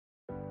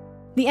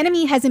The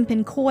enemy hasn't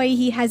been coy.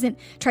 He hasn't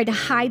tried to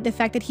hide the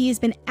fact that he has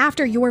been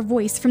after your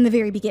voice from the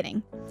very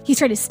beginning. He's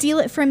tried to steal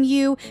it from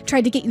you,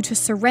 tried to get you to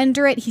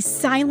surrender it. He's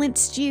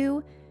silenced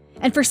you.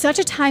 And for such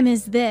a time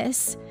as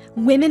this,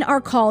 women are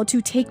called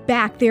to take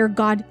back their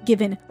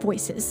God-given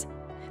voices.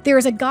 There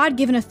is a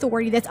God-given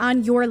authority that's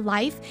on your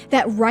life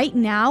that right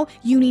now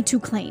you need to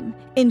claim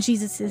in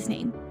Jesus'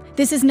 name.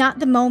 This is not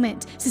the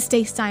moment to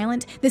stay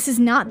silent. This is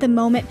not the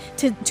moment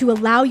to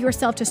allow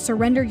yourself to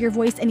surrender your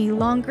voice any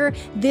longer.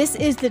 This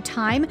is the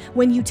time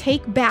when you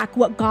take back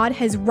what God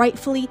has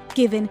rightfully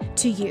given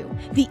to you.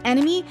 The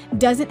enemy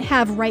doesn't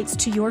have rights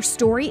to your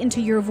story and to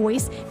your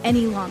voice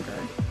any longer.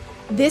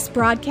 This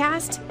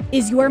broadcast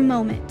is your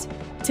moment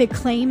to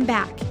claim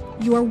back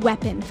your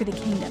weapon for the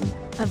kingdom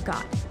of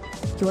God,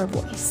 your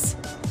voice.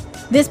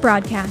 This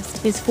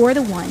broadcast is for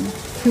the one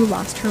who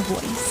lost her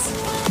voice.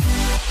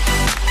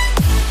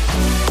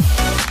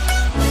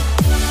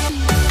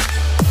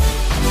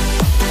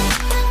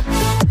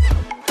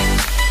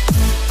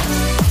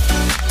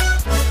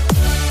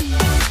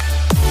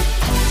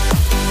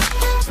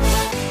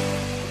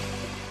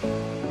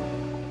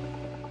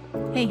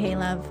 Hey,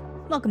 love.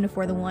 Welcome to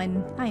For the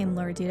One. I am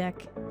Laura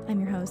Dudek. I'm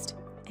your host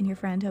and your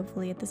friend,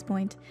 hopefully, at this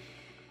point.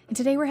 And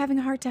today we're having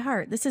a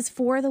heart-to-heart. This is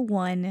for the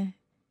one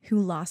who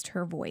lost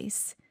her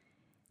voice.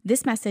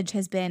 This message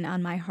has been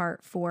on my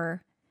heart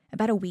for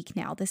about a week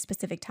now, this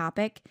specific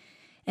topic.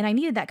 And I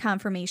needed that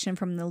confirmation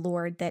from the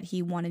Lord that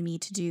he wanted me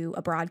to do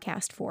a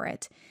broadcast for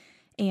it.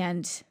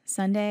 And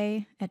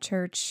Sunday at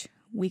church,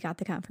 we got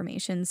the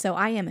confirmation. So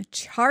I am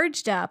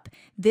charged up.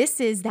 This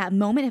is that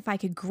moment if I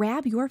could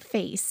grab your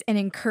face and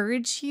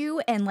encourage you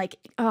and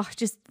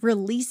just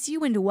release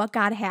you into what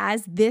God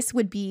has, this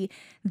would be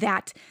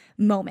that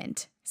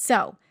moment.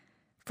 So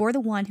for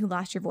the one who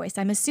lost your voice,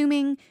 I'm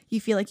assuming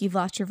you feel like you've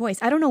lost your voice.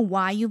 I don't know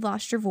why you've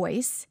lost your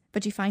voice,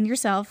 but you find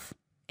yourself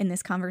in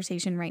this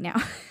conversation right now.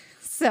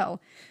 So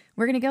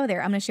we're going to go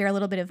there. I'm going to share a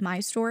little bit of my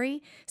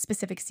story,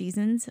 specific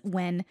seasons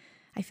when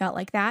I felt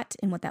like that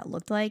and what that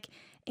looked like.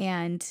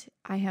 And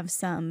I have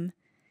some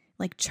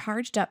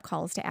charged up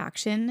calls to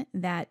action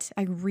that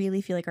I really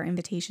feel like are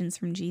invitations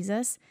from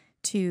Jesus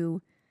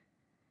to,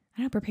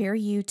 prepare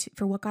you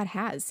for what God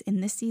has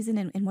in this season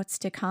and what's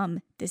to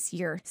come this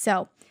year.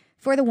 So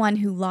for the one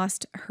who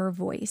lost her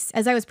voice,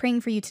 as I was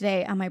praying for you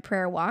today on my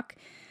prayer walk,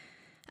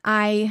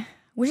 I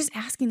was just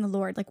asking the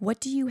Lord, what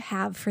do you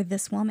have for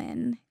this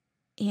woman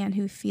and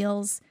who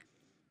feels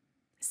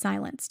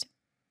silenced?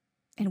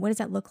 And what does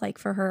that look like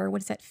for her?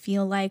 What does that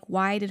feel like?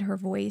 Why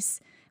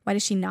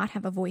does she not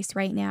have a voice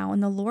right now?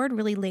 And the Lord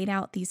really laid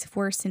out these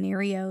 4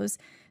 scenarios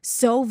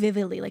so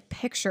vividly, like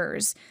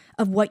pictures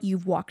of what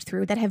you've walked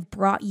through that have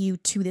brought you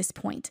to this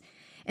point.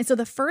 And so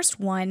the first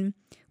one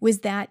was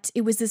that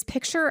it was this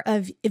picture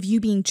of you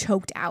being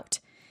choked out.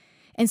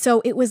 And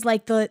so it was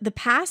like the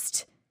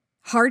past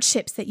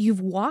hardships that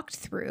you've walked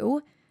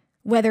through,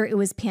 whether it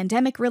was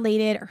pandemic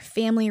related or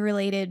family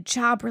related,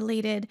 job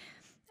related,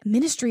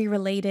 ministry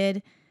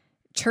related,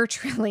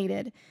 church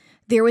related.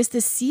 There was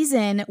this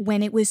season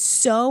when it was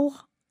so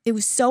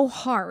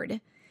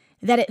hard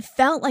that it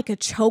felt like a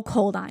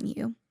chokehold on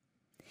you.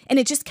 And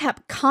it just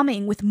kept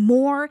coming with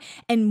more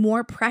and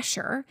more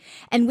pressure.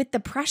 And with the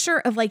pressure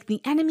of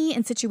the enemy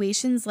and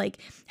situations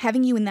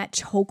having you in that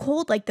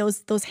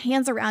chokehold, those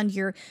hands around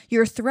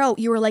your throat,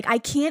 you were like, I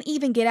can't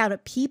even get out a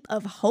peep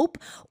of hope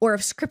or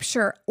of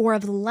scripture or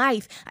of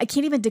life. I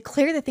can't even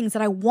declare the things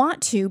that I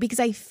want to because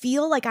I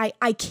feel like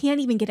I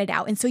can't even get it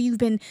out. And so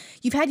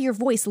you've had your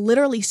voice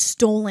literally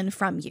stolen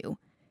from you.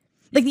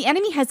 The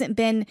enemy hasn't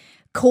been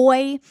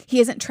coy. He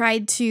hasn't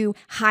tried to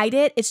hide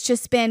it. It's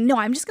just been, no,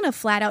 I'm just going to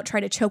flat out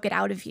try to choke it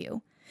out of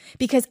you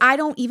because I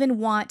don't even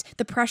want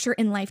the pressure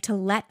in life to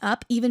let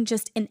up even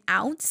just an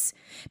ounce,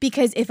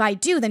 because if I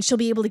do, then she'll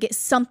be able to get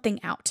something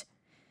out.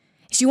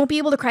 She won't be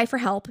able to cry for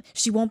help.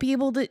 She won't be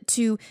able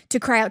to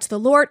cry out to the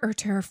Lord or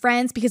to her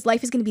friends because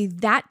life is going to be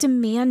that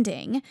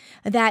demanding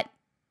that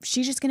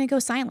she's just going to go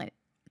silent.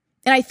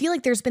 And I feel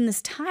like there's been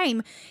this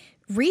time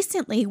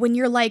recently when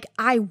you're like,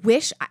 I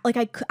wish,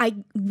 I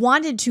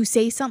wanted to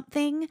say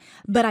something,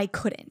 but I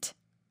couldn't.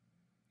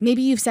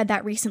 Maybe you've said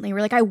that recently.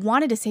 We're like, I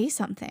wanted to say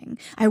something.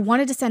 I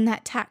wanted to send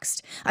that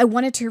text. I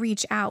wanted to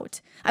reach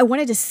out. I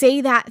wanted to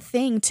say that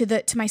thing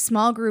to my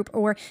small group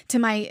or to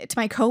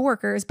my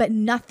coworkers, but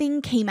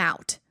nothing came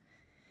out.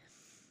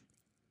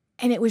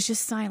 And it was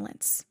just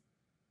silence.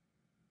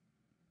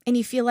 And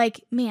you feel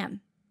like, man,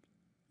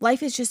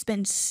 life has just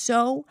been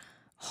so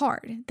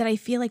hard that I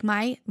feel like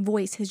my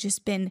voice has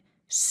just been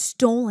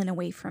stolen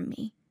away from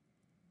me.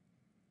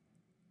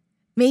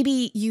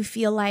 Maybe you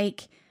feel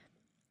like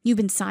you've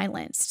been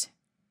silenced.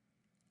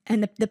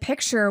 And the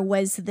picture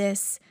was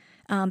this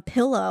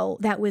pillow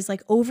that was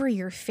over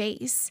your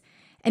face.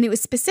 And it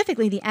was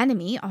specifically the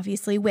enemy,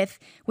 obviously, with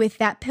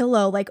that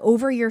pillow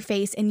over your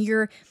face, and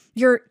you're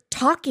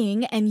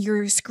talking and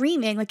you're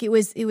screaming. It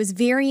was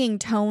varying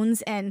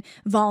tones and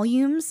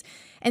volumes.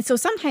 And so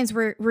sometimes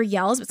we're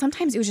yells, but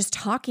sometimes it was just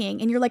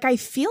talking. And you're like, I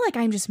feel like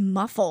I'm just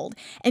muffled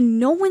and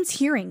no one's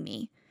hearing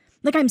me.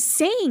 I'm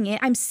saying it.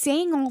 I'm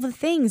saying all the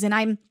things and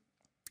I'm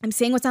I'm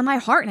saying what's on my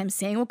heart, and I'm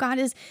saying what God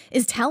is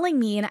telling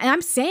me, and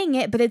I'm saying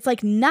it, but it's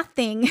like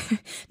nothing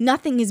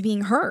is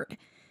being heard.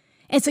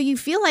 And so you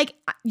feel like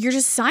you're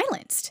just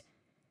silenced,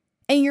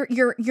 and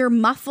you're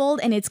muffled,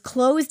 and it's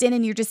closed in,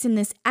 and you're just in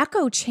this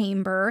echo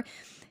chamber,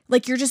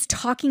 like you're just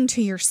talking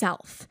to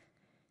yourself.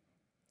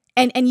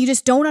 And you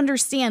just don't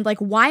understand, like,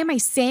 why am I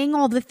saying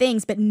all the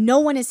things, but no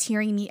one is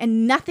hearing me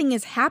and nothing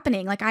is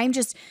happening? Like, I'm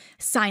just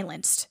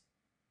silenced.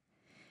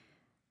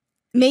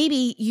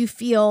 Maybe you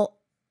feel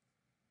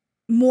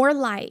more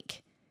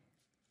like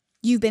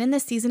you've been in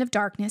this season of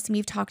darkness, and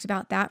we've talked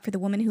about that for the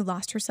woman who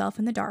lost herself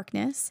in the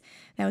darkness.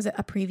 That was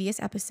a previous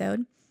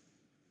episode.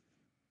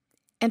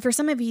 And for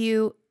some of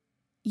you,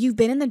 you've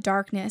been in the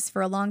darkness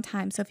for a long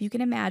time. So if you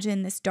can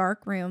imagine this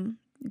dark room,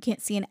 you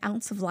can't see an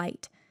ounce of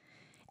light,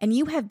 and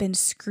you have been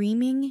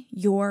screaming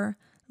your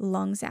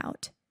lungs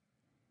out.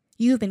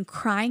 You've been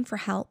crying for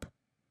help.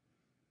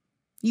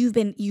 You've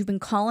been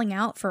calling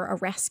out for a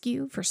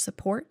rescue, for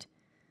support,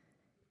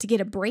 to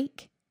get a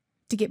break,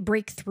 to get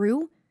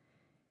breakthrough.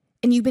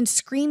 And you've been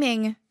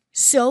screaming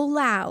so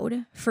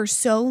loud for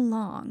so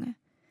long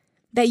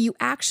that you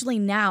actually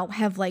now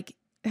have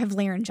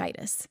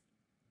laryngitis,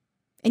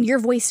 and your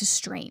voice is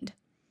strained.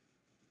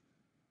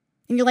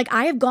 And you're like,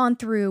 I have gone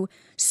through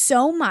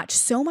so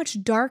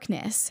much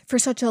darkness for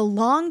such a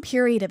long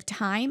period of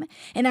time.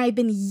 And I've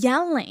been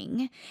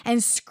yelling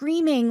and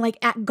screaming like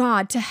at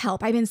God to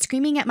help. I've been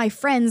screaming at my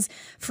friends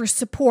for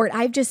support.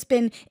 I've just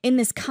been in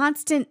this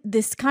constant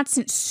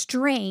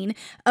strain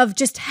of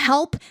just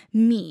help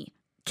me.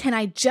 Can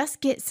I just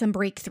get some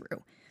breakthrough?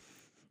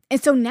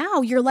 And so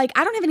now you're like,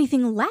 I don't have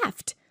anything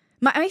left.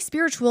 My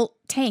spiritual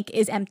tank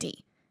is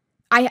empty.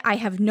 I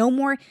have no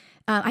more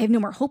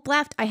hope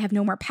left. I have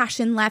no more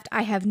passion left.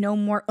 I have no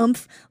more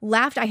oomph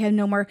left. I have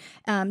no more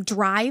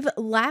drive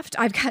left.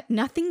 I've got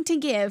nothing to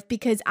give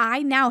because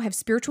I now have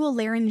spiritual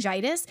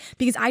laryngitis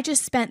because I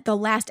just spent the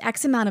last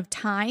X amount of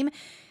time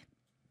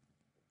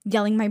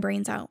yelling my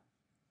brains out.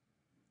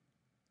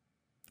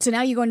 So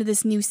now you go into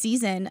this new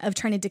season of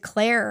trying to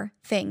declare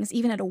things,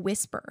 even at a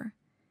whisper,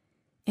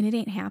 and it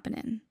ain't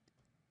happening.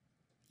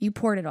 You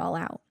poured it all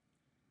out.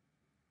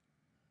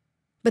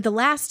 But the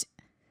last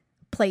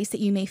place that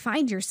you may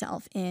find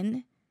yourself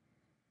in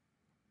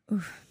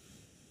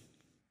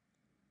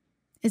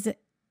is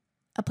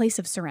a place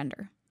of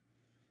surrender.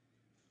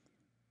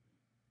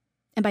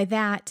 And by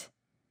that,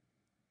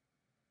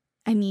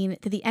 I mean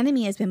that the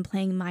enemy has been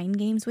playing mind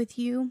games with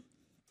you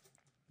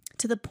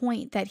to the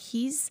point that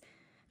he's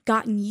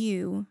gotten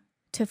you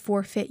to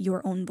forfeit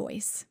your own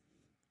voice.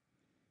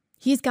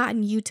 He's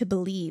gotten you to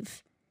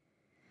believe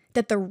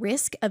that the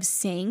risk of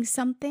saying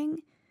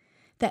something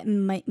that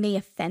may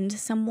offend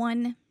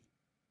someone,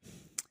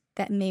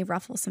 that may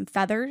ruffle some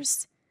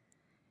feathers,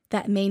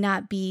 that may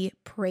not be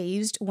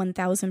praised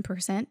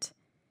 1000%,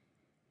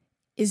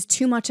 is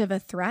too much of a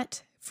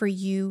threat for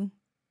you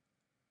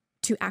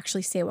to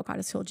actually say what God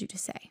has told you to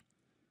say.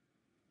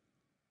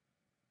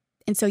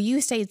 And so you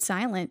stayed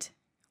silent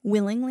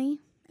willingly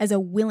as a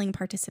willing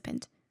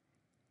participant.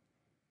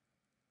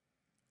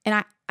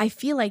 And I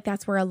feel like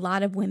that's where a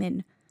lot of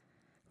women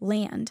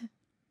land,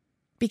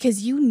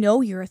 because you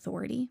know your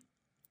authority.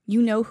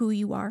 You know who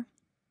you are.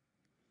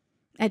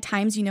 At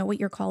times, you know what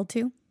you're called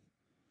to.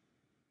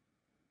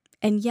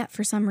 And yet,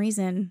 for some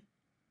reason,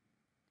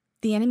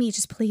 the enemy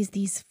just plays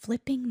these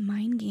flipping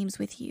mind games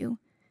with you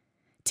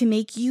to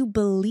make you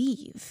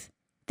believe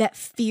that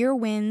fear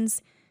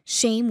wins,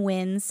 shame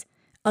wins,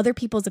 other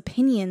people's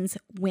opinions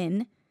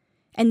win,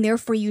 and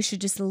therefore you should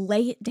just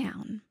lay it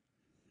down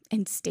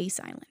and stay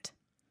silent.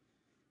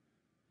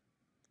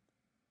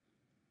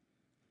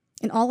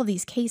 In all of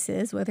these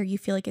cases, whether you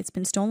feel like it's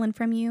been stolen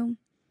from you,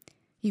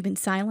 you've been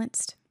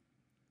silenced,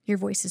 your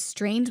voice is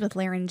strained with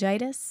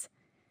laryngitis,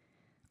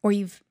 or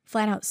you've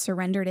flat out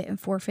surrendered it and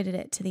forfeited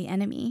it to the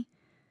enemy,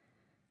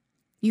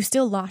 you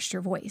still lost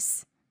your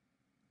voice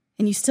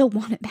and you still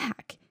want it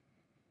back.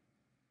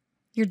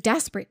 You're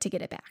desperate to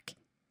get it back.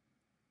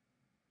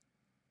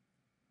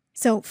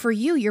 So for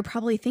you, you're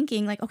probably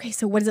thinking like, okay,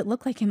 so what does it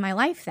look like in my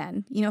life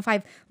then? You know, if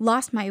I've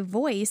lost my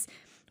voice,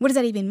 what does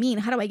that even mean?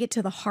 How do I get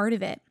to the heart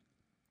of it?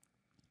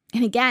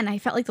 And again, I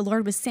felt like the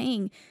Lord was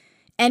saying,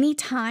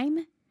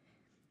 anytime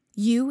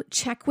you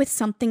check with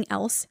something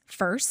else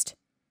first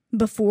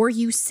before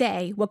you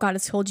say what God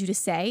has told you to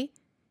say,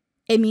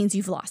 it means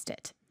you've lost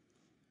it.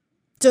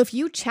 So if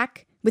you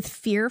check with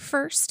fear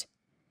first,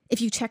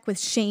 if you check with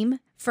shame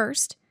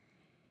first,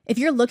 if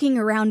you're looking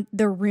around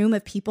the room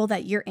of people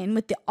that you're in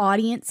with the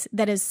audience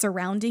that is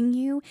surrounding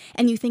you,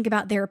 and you think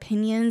about their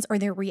opinions or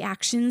their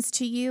reactions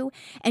to you,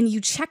 and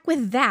you check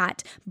with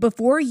that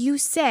before you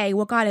say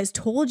what God has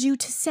told you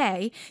to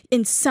say,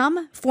 in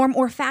some form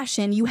or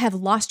fashion, you have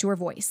lost your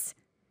voice.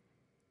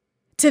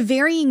 To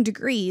varying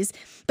degrees,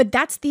 but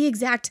that's the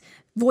exact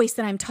voice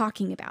that I'm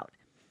talking about.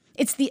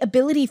 It's the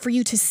ability for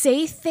you to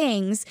say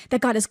things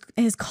that God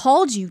has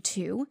called you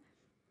to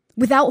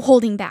without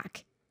holding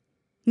back.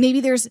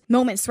 Maybe there's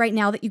moments right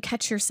now that you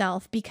catch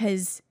yourself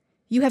because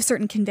you have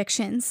certain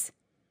convictions,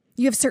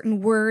 you have certain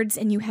words,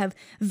 and you have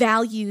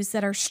values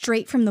that are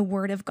straight from the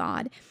Word of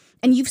God.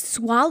 and you've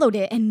swallowed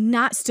it and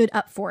not stood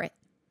up for it.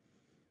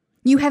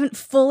 You haven't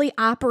fully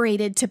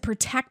operated to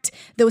protect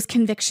those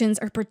convictions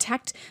or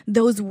protect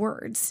those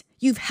words.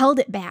 You've held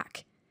it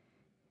back,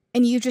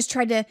 and you just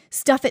tried to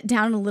stuff it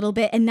down a little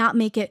bit and not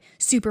make it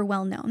super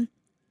well known.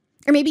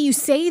 Or maybe you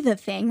say the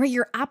thing, right?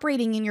 You're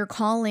operating in your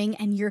calling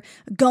and you're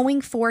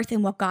going forth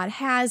in what God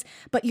has,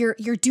 but you're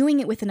doing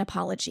it with an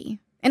apology.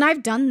 And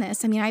I've done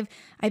this. I mean,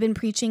 I've been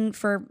preaching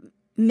for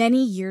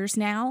many years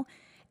now,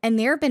 and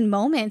there have been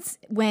moments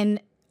when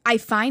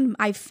I've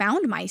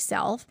found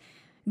myself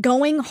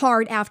going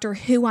hard after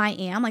who I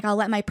am. Like, I'll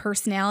let my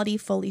personality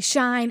fully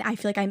shine. I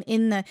feel like I'm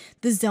in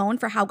the zone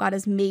for how God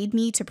has made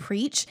me to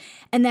preach.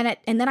 And then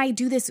I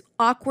do this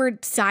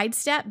awkward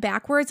sidestep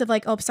backwards of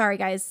like, oh, sorry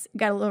guys,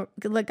 got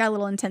a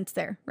little intense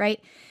there,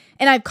 right?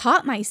 And I've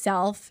caught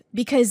myself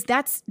because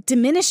that's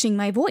diminishing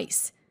my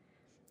voice.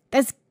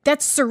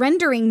 That's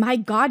surrendering my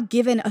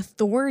God-given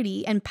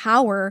authority and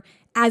power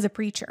as a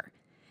preacher.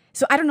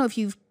 So I don't know if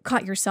you've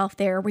caught yourself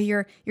there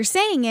where you're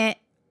saying it,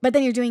 but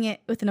then you're doing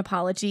it with an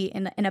apology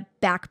and a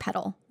back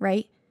pedal,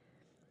 right?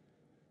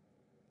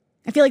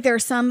 I feel like there are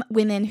some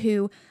women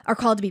who are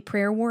called to be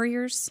prayer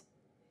warriors,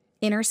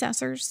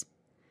 intercessors.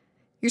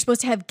 You're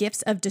supposed to have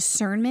gifts of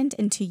discernment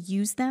and to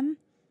use them,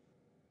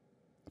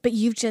 but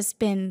you've just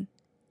been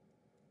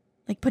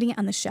like putting it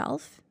on the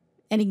shelf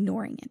and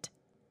ignoring it.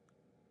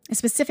 And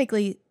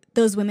specifically,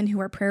 those women who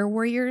are prayer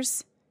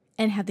warriors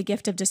and have the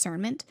gift of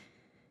discernment,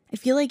 I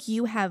feel like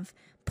you have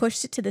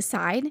pushed it to the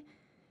side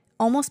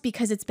almost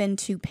because it's been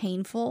too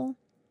painful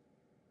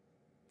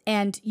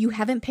and you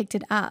haven't picked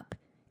it up.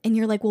 And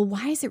you're like, well,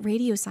 why is it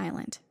radio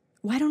silent?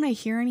 Why don't I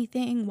hear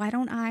anything? Why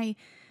don't I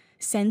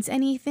sense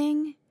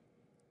anything?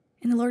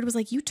 And the Lord was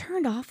like, you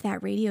turned off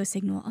that radio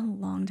signal a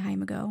long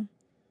time ago.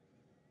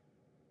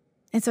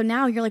 And so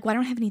now you're like, well, I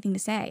don't have anything to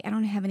say. I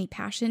don't have any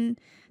passion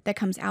that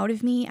comes out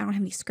of me. I don't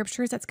have any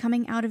scriptures that's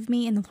coming out of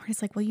me. And the Lord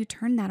is like, well, you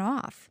turned that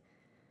off.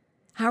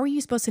 How are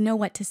you supposed to know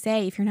what to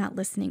say if you're not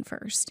listening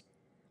first?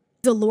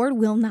 The Lord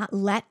will not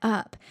let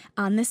up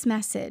on this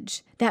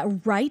message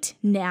that right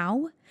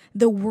now,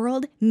 the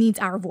world needs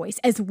our voice.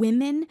 As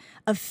women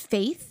of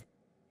faith,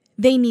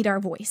 they need our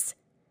voice.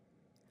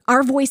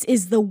 Our voice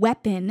is the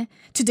weapon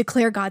to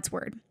declare God's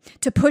word,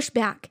 to push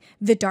back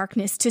the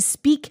darkness, to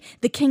speak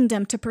the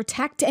kingdom, to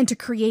protect and to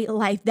create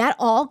life. That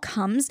all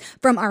comes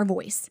from our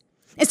voice.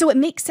 And so it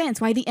makes sense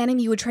why the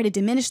enemy would try to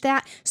diminish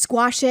that,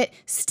 squash it,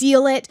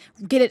 steal it,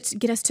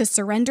 get us to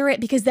surrender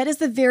it, because that is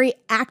the very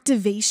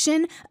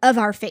activation of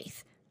our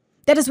faith.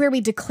 That is where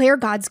we declare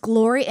God's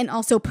glory and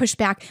also push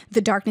back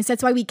the darkness.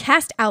 That's why we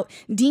cast out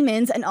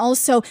demons and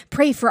also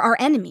pray for our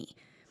enemy.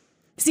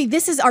 See,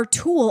 this is our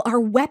tool, our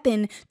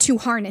weapon to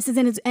harness.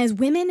 And as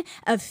women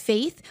of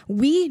faith,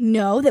 we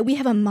know that we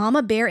have a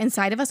mama bear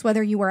inside of us,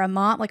 whether you are a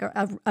mom, like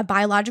a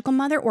biological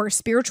mother or a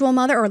spiritual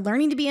mother or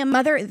learning to be a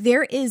mother.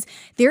 There is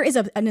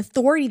an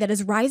authority that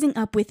is rising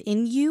up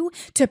within you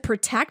to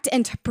protect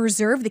and to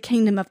preserve the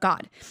kingdom of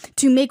God,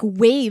 to make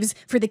waves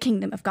for the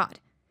kingdom of God.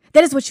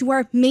 That is what you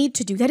are made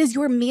to do. That is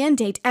your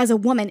mandate as a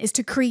woman, is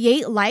to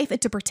create life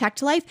and to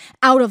protect life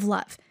out of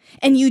love.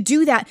 And you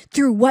do that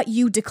through what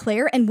you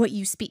declare and what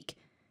you speak.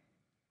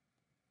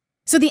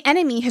 So the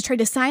enemy has tried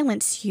to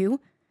silence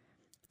you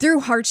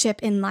through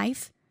hardship in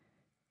life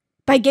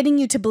by getting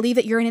you to believe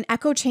that you're in an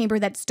echo chamber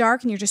that's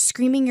dark and you're just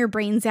screaming your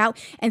brains out.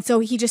 And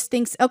so he just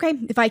thinks, okay,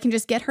 if I can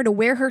just get her to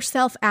wear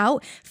herself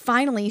out,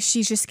 finally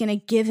she's just going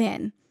to give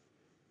in.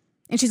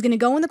 And she's going to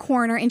go in the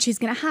corner and she's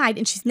going to hide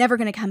and she's never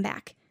going to come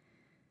back.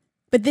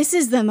 But this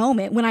is the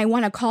moment when I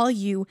want to call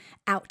you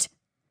out.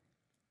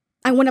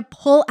 I want to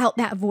pull out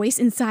that voice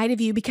inside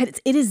of you because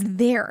it is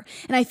there.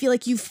 And I feel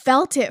like you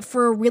felt it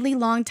for a really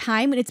long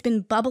time and it's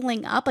been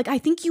bubbling up. Like, I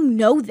think you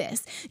know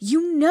this.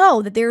 You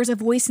know that there's a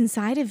voice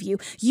inside of you.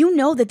 You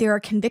know that there are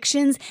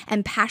convictions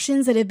and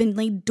passions that have been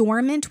laid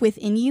dormant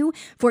within you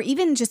for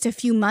even just a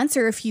few months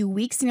or a few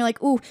weeks. And you're like,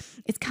 oh,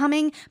 it's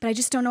coming, but I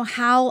just don't know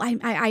how.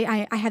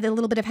 I have a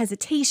little bit of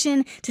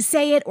hesitation to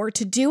say it or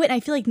to do it. And I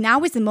feel like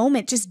now is the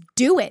moment. Just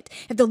do it.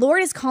 If the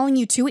Lord is calling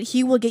you to it,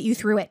 he will get you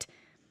through it.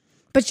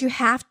 But you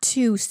have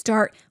to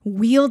start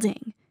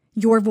wielding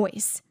your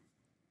voice.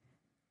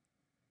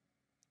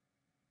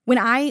 When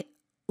I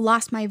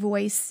lost my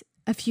voice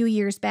a few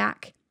years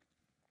back,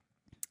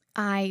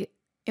 it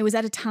was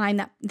at a time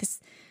that this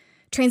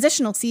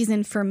transitional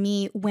season for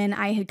me when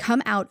I had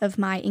come out of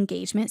my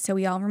engagement. So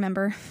we all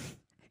remember,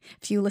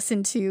 if you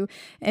listened to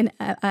an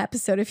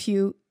episode a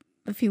few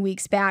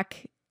weeks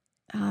back,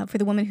 for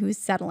the woman who was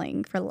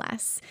settling for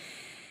less.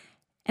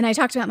 And I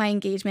talked about my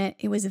engagement.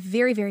 It was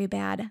very, very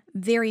bad,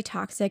 very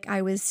toxic.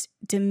 I was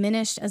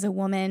diminished as a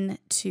woman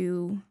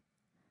to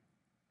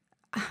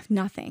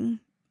nothing.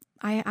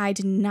 I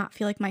did not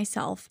feel like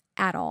myself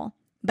at all.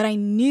 But I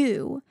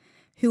knew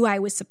who I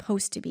was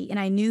supposed to be, and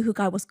I knew who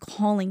God was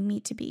calling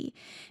me to be.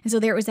 And so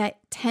there was that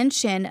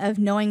tension of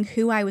knowing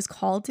who I was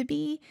called to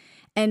be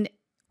and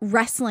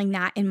wrestling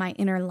that in my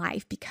inner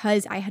life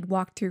because I had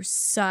walked through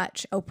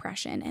such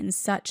oppression and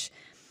such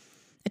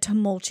a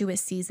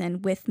tumultuous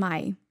season with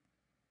my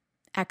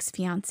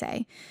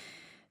ex-fiance.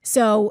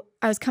 So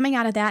I was coming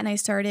out of that and I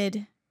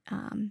started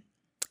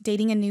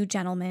dating a new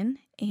gentleman,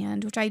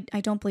 and which I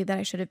don't believe that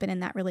I should have been in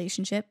that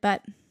relationship,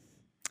 but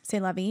c'est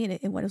la vie,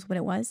 it was what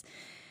it was.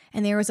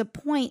 And there was a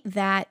point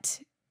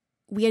that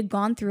we had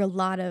gone through a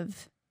lot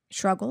of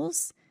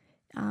struggles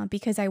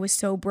because I was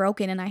so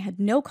broken and I had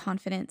no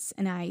confidence,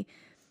 and I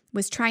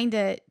was trying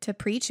to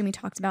preach, and we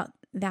talked about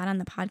that on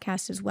the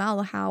podcast as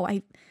well, how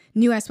I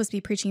knew I was supposed to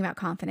be preaching about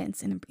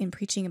confidence and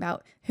preaching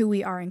about who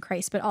we are in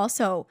Christ, but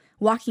also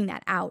walking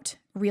that out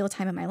real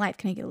time in my life.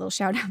 Can I get a little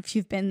shout out if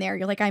you've been there?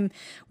 You're like, I'm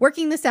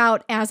working this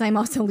out as I'm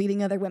also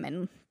leading other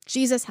women.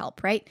 Jesus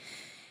help, right?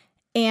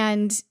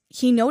 And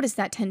he noticed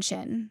that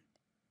tension,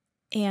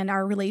 and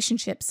our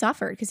relationship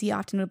suffered because he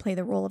often would play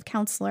the role of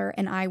counselor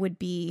and I would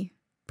be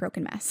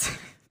broken mess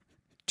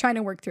trying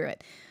to work through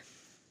it.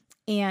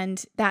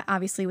 And that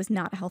obviously was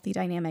not a healthy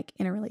dynamic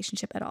in a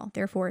relationship at all.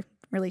 Therefore,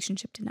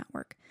 relationship did not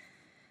work.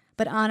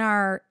 But on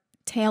our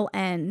tail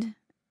end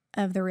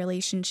of the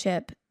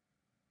relationship,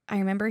 I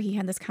remember he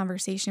had this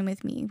conversation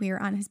with me. We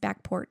were on his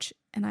back porch,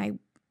 and I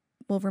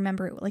will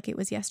remember it like it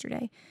was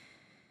yesterday.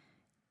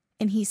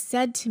 And he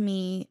said to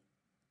me,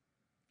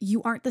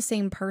 "You aren't the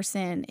same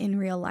person in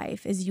real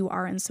life as you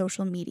are in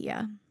social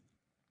media."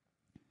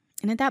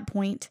 And at that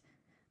point,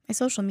 my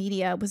social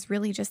media was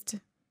really just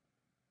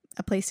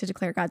a place to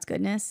declare God's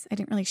goodness. I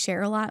didn't really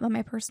share a lot about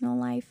my personal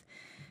life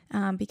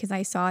because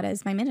I saw it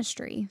as my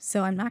ministry.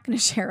 So I'm not going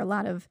to share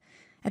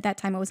at that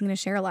time, I wasn't going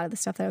to share a lot of the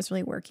stuff that I was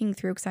really working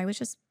through because I was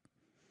just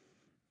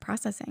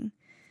processing.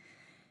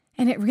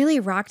 And it really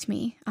rocked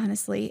me,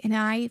 honestly. And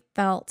I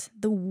felt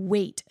the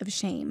weight of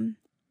shame.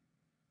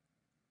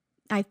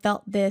 I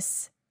felt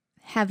this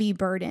heavy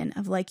burden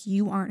of like,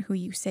 you aren't who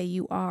you say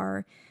you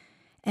are,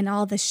 and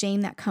all the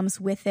shame that comes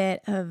with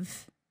it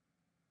of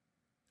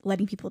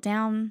letting people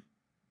down,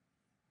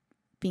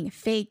 being a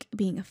fake,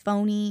 being a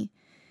phony.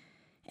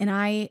 And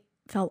I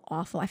felt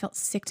awful. I felt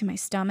sick to my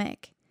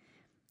stomach.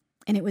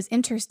 And it was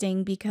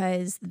interesting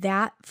because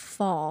that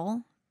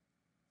fall,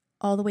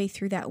 all the way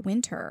through that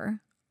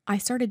winter, I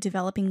started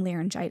developing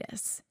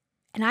laryngitis.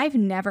 And I've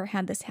never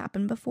had this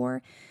happen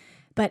before,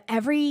 but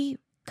every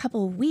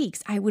couple of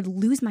weeks I would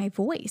lose my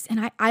voice,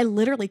 and I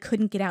literally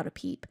couldn't get out a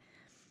peep.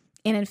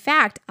 And in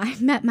fact, I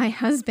met my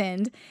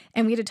husband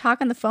and we had to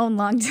talk on the phone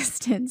long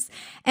distance,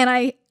 and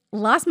I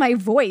lost my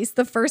voice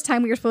the first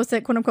time we were supposed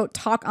to quote unquote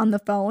talk on the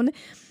phone.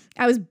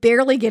 I was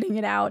barely getting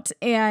it out.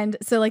 And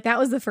so like that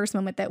was the first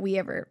moment that we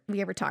ever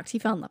talked. He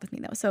fell in love with me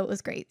though. So it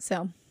was great.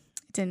 So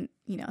it didn't,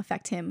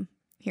 affect him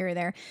here or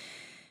there.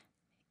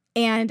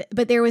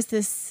 But there was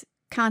this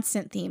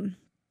constant theme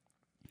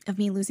of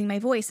me losing my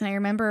voice. And I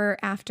remember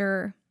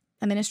after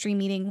a ministry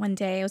meeting one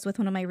day, I was with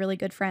one of my really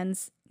good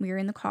friends. We were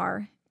in the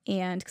car,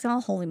 and because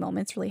all holy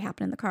moments really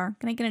happen in the car.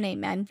 Can I get an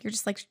amen? You're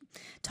just like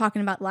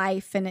talking about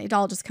life and it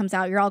all just comes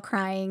out. You're all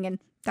crying. And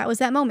that was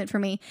that moment for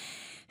me.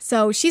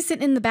 So she's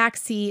sitting in the back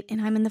seat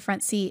and I'm in the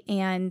front seat,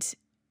 and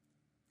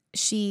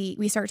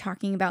we start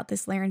talking about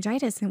this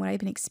laryngitis and what I've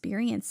been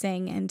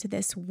experiencing, and to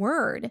this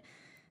word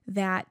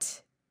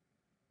that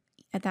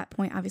at that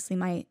point, obviously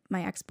my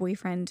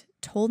ex-boyfriend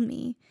told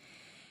me.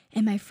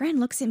 And my friend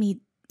looks at me,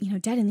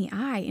 dead in the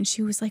eye, and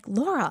she was like,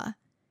 "Laura,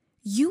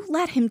 you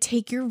let him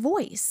take your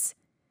voice."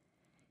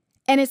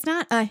 And it's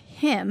not a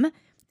him,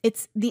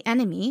 it's the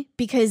enemy,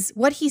 because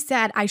what he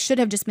said, I should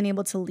have just been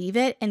able to leave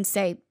it and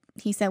say,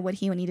 he said what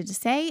he needed to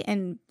say.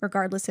 And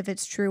regardless if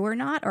it's true or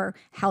not, or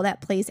how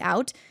that plays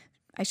out,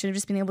 I should have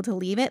just been able to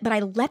leave it. But I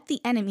let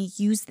the enemy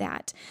use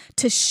that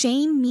to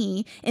shame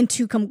me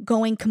into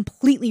going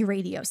completely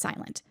radio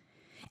silent.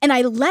 And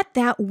I let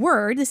that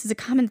word, this is a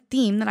common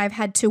theme that I've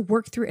had to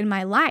work through in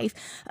my life,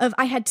 of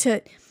I had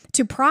to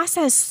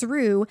process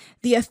through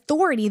the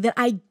authority that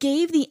I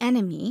gave the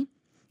enemy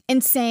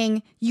and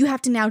saying, you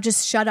have to now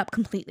just shut up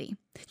completely.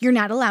 You're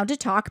not allowed to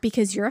talk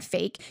because you're a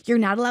fake. You're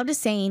not allowed to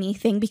say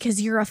anything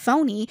because you're a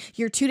phony.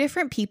 You're two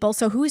different people.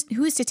 So who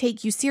is to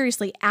take you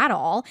seriously at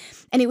all?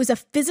 And it was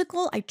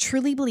I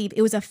truly believe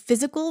it was a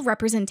physical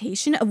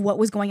representation of what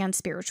was going on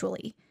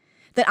spiritually.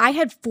 That I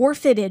had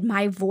forfeited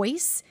my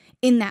voice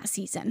in that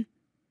season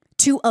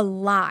to a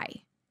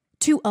lie.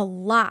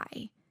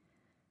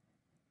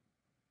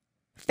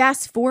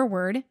 Fast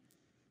forward,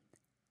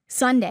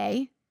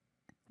 Sunday,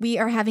 we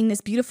are having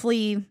this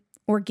beautifully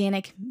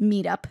organic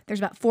meetup. There's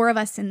about 4 of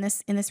us in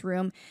this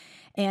room,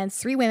 and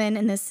 3 women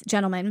and this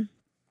gentleman.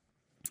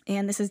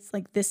 And this is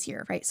like this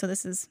year, right? So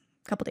this is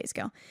a couple days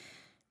ago.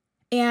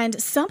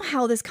 And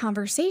somehow this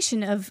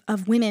conversation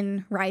of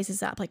women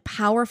rises up, like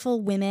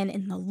powerful women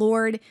in the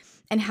Lord,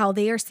 and how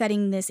they are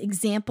setting this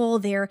example.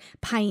 They're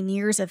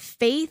pioneers of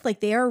faith.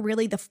 Like they are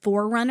really the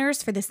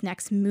forerunners for this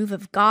next move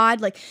of God.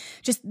 Like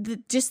just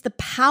the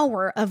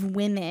power of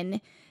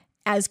women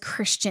as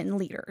Christian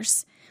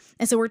leaders.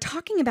 And so we're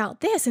talking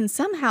about this, and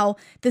somehow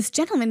this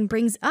gentleman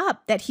brings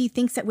up that he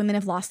thinks that women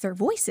have lost their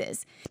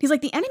voices. He's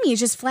like, the enemy has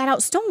just flat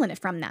out stolen it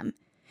from them.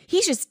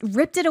 He's just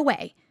ripped it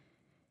away.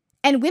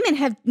 And women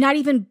have not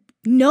even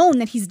known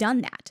that he's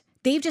done that.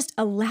 They've just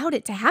allowed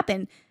it to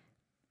happen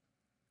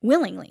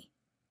willingly.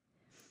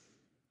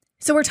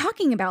 So we're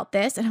talking about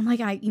this, and I'm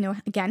like,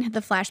 again, had the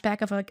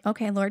flashback of like,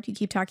 okay, Lord, you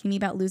keep talking to me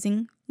about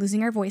losing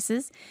our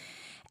voices.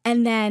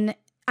 And then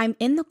I'm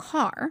in the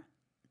car,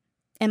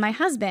 and my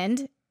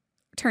husband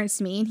turns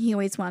to me, and he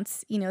always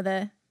wants,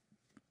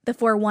 the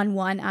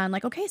 411 on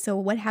like, okay, so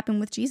what happened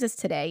with Jesus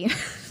today?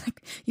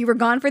 Like, you were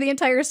gone for the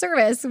entire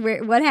service.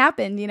 What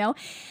happened,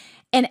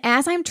 And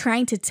as I'm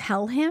trying to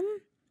tell him,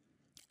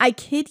 I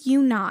kid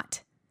you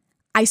not,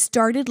 I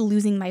started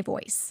losing my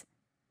voice.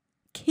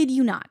 Kid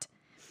you not.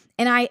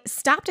 And I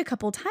stopped a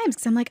couple times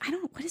because I'm like, I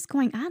don't know what is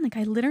going on. Like,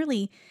 I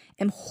literally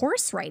am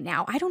hoarse right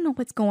now. I don't know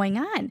what's going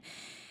on.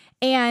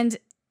 And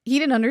he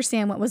didn't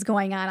understand what was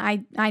going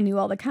on. I knew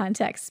all the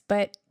context,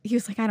 but he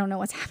was like, I don't know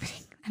what's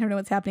happening. I don't know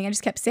what's happening. I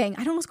just kept saying,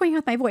 I don't know what's going on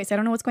with my voice. I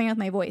don't know what's going on with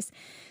my voice.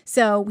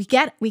 So we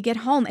get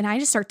home, and I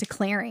just start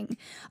declaring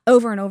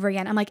over and over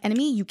again. I'm like,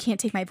 enemy, you can't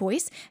take my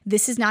voice.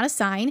 This is not a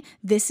sign.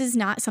 This is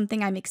not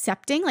something I'm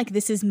accepting. Like,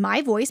 this is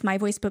my voice. My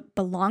voice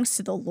belongs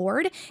to the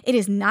Lord. It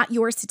is not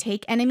yours to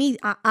take, enemy.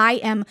 I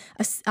am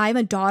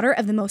a daughter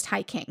of the Most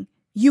High King.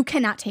 You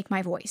cannot take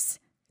my voice.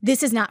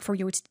 This is not for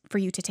you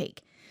to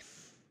take.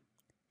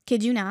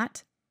 Kid you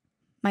not,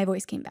 my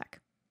voice came back.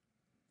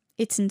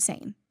 It's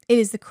insane. It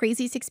is the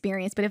craziest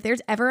experience, but if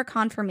there's ever a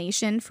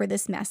confirmation for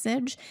this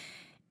message,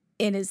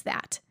 it is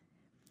that.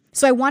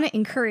 So I want to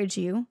encourage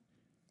you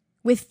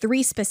with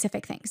 3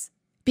 specific things,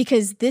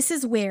 because this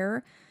is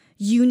where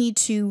you need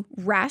to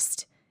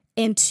rest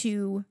and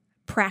to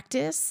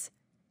practice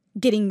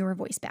getting your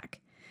voice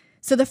back.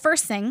 So the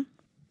first thing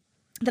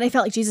that I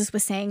felt like Jesus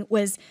was saying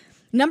was,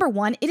 number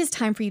 1, it is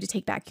time for you to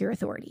take back your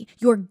authority,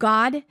 your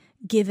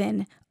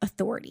God-given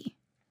authority.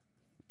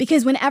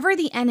 Because whenever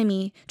the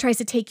enemy tries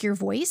to take your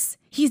voice,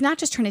 he's not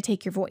just trying to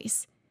take your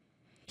voice.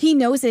 He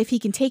knows that if he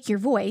can take your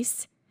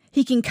voice,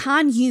 he can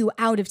con you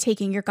out of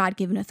taking your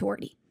God-given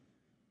authority.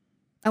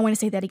 I want to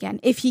say that again.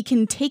 If he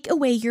can take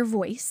away your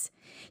voice,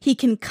 he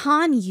can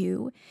con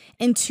you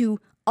into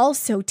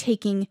also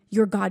taking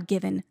your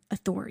God-given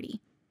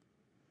authority.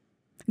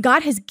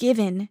 God has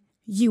given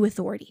you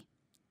authority.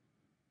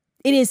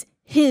 It is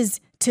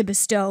his to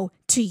bestow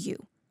to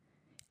you.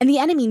 And the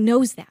enemy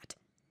knows that.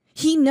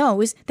 He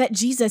knows that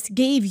Jesus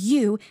gave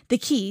you the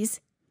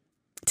keys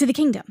to the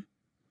kingdom.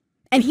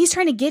 And he's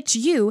trying to get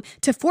you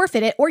to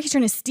forfeit it, or he's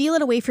trying to steal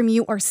it away from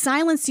you or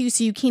silence you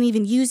so you can't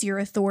even use your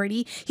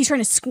authority. He's trying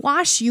to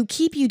squash you,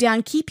 keep you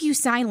down, keep you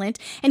silent.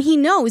 And he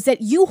knows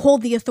that you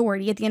hold the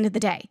authority at the end of the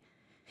day.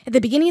 At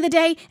the beginning of the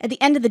day, at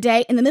the end of the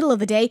day, in the middle of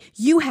the day,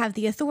 you have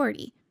the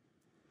authority.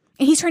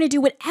 And he's trying to do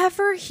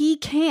whatever he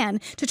can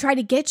to try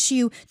to get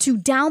you to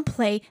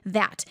downplay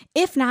that,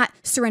 if not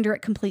surrender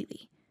it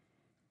completely.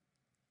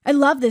 I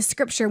love this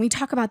scripture. We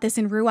talk about this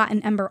in Ruah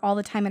and Ember all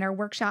the time in our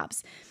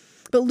workshops.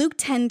 But Luke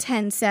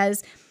 10:10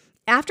 says,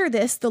 after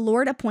this, the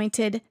Lord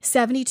appointed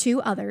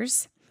 72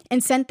 others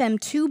and sent them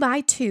 2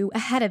 by 2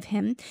 ahead of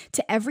him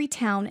to every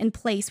town and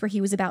place where he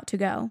was about to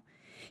go.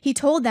 He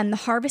told them, the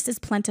harvest is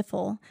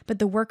plentiful, but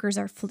the workers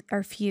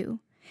are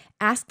few.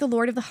 Ask the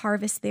Lord of the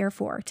harvest,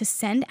 therefore, to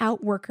send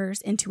out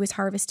workers into his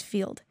harvest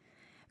field.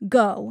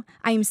 Go,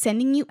 I am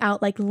sending you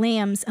out like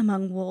lambs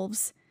among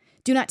wolves.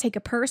 Do not take a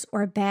purse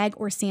or a bag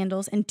or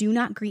sandals, and do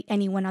not greet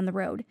anyone on the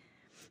road.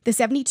 The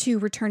 72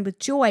 returned with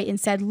joy and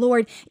said,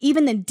 Lord,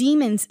 even the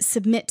demons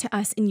submit to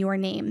us in your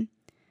name.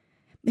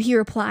 But he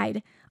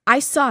replied, I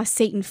saw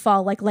Satan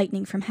fall like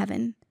lightning from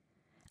heaven.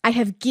 I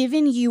have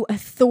given you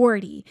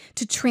authority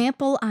to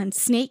trample on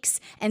snakes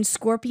and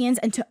scorpions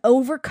and to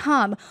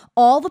overcome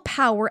all the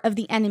power of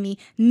the enemy.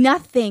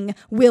 Nothing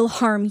will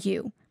harm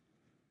you.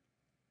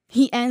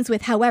 He ends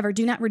with, however,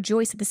 do not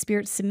rejoice that the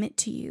spirits submit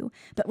to you,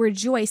 but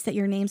rejoice that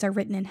your names are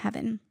written in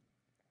heaven.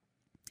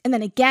 And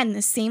then again,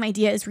 the same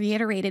idea is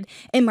reiterated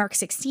in Mark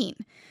 16.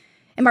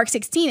 In Mark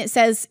 16, it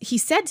says, he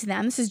said to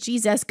them, this is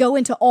Jesus, go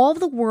into all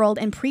the world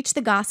and preach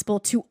the gospel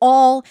to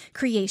all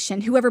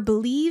creation. Whoever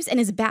believes and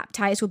is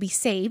baptized will be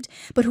saved,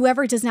 but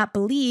whoever does not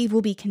believe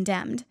will be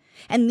condemned.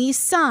 And these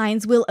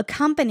signs will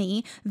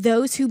accompany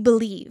those who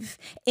believe.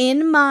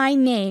 In my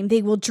name,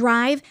 they will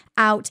drive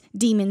out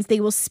demons. They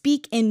will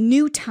speak in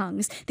new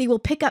tongues. They will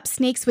pick up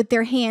snakes with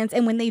their hands.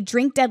 And when they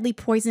drink deadly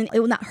poison, it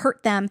will not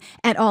hurt them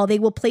at all. They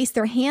will place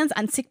their hands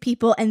on sick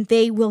people and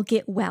they will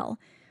get well.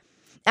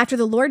 After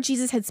the Lord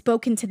Jesus had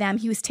spoken to them,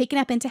 he was taken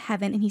up into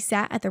heaven and he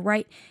sat at the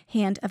right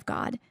hand of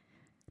God.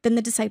 Then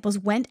the disciples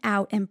went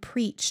out and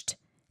preached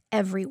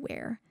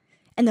everywhere.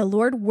 And the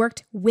Lord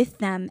worked with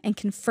them and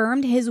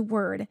confirmed his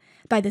word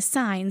by the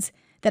signs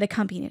that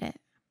accompanied it.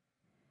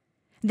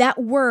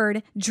 That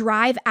word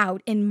drive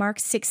out in Mark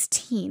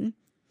 16,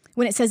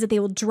 when it says that they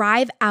will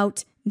drive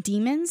out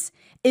demons,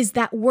 is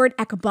that word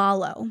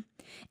ekbalo.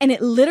 And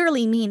it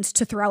literally means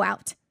to throw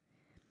out.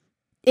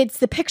 It's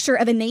the picture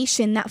of a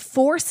nation that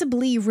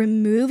forcibly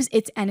removes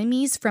its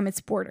enemies from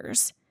its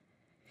borders.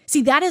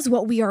 See, that is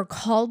what we are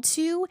called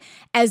to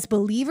as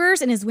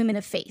believers and as women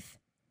of faith.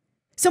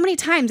 So many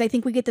times I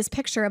think we get this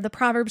picture of the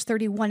Proverbs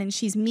 31 and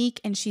she's meek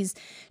and she's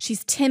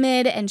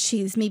timid and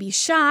she's maybe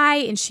shy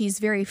and she's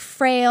very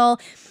frail.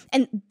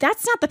 And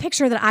that's not the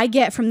picture that I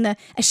get from the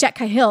Eshet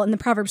Kahil in the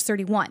Proverbs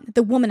 31,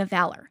 the woman of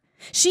valor.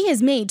 She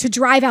is made to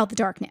drive out the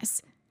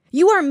darkness.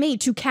 You are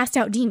made to cast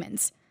out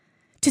demons,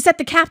 to set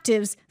the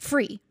captives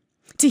free,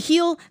 to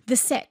heal the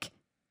sick,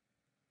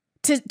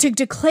 to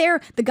declare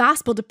the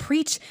gospel, to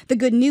preach the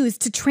good news,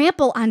 to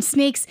trample on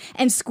snakes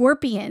and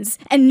scorpions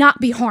and not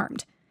be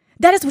harmed.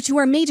 That is what you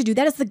are made to do.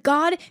 That is the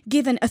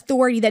God-given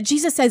authority that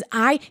Jesus says,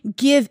 I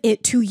give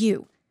it to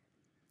you.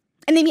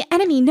 And the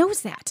enemy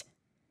knows that.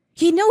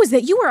 He knows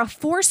that you are a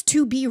force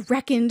to be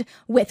reckoned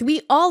with.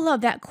 We all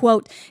love that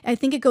quote. I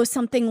think it goes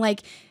something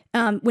like,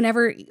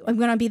 whenever I'm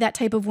going to be that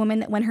type of woman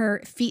that when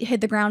her feet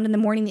hit the ground in the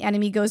morning, the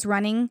enemy goes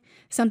running,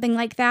 something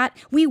like that.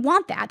 We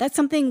want that. That's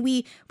something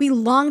we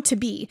long to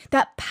be,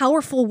 that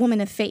powerful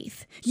woman of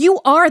faith. You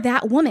are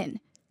that woman.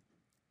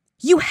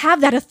 You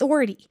have that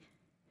authority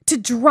to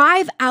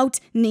drive out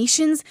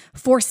nations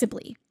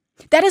forcibly.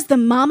 That is the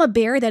mama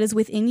bear that is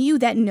within you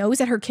that knows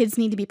that her kids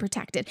need to be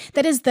protected.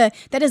 That is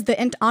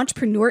the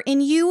entrepreneur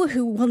in you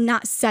who will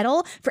not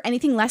settle for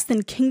anything less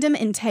than kingdom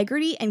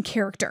integrity and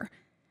character.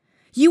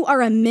 You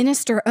are a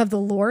minister of the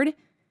Lord,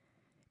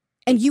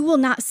 and you will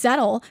not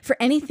settle for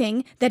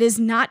anything that is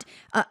not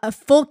a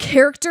full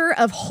character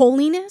of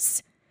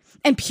holiness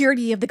and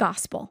purity of the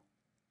gospel.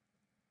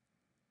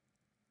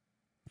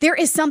 There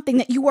is something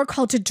that you are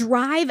called to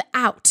drive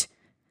out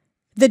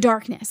the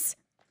darkness,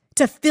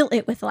 to fill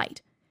it with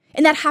light.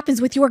 And that happens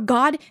with your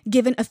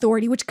God-given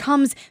authority, which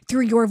comes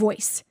through your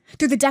voice,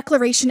 through the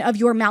declaration of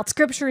your mouth.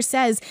 Scripture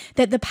says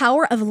that the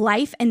power of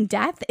life and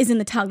death is in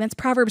the tongue. That's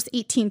Proverbs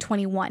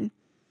 18:21.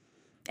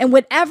 And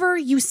whatever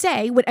you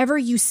say, whatever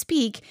you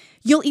speak,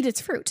 you'll eat its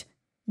fruit,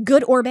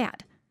 good or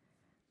bad.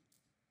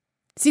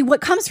 See,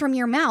 what comes from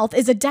your mouth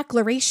is a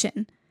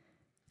declaration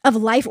of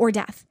life or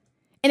death.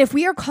 And if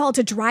we are called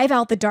to drive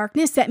out the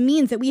darkness, that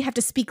means that we have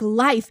to speak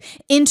life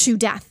into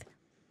death.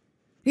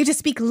 We have to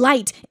speak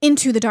light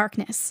into the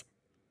darkness.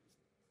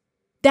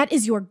 That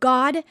is your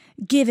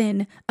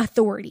God-given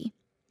authority.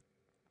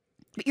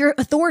 But your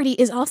authority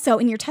is also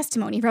in your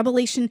testimony.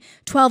 Revelation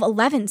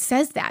 12:11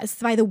 says that. It's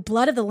by the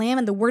blood of the Lamb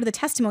and the word of the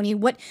testimony.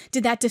 What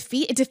did that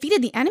defeat? It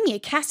defeated the enemy.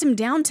 It cast him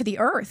down to the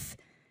earth.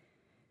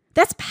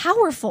 That's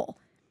powerful.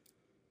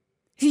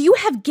 You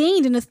have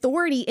gained an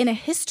authority and a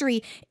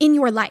history in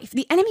your life.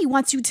 The enemy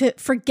wants you to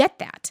forget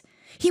that.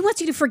 He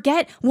wants you to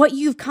forget what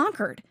you've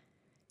conquered.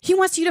 He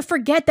wants you to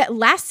forget that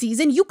last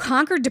season you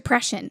conquered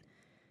depression.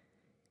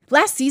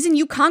 Last season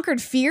you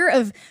conquered fear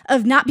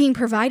of not being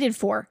provided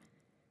for.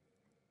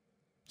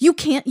 You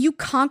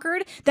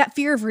conquered that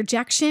fear of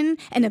rejection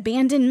and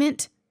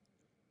abandonment.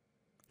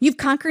 You've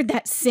conquered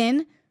that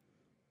sin.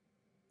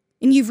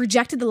 And you've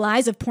rejected the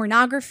lies of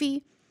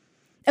pornography,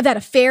 of that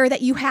affair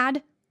that you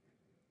had.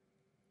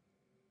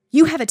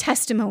 You have a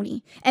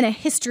testimony and a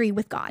history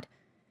with God.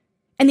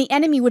 And the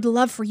enemy would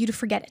love for you to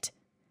forget it.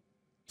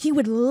 He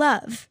would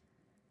love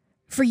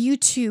for you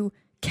to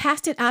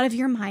cast it out of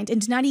your mind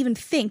and to not even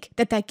think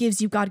that that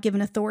gives you God-given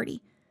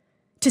authority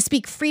to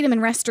speak freedom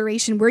and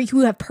restoration where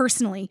you have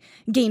personally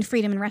gained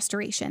freedom and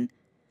restoration.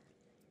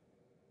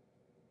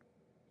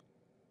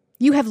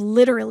 You have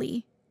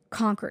literally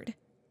conquered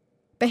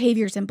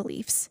behaviors and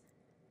beliefs.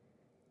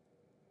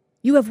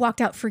 You have walked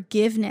out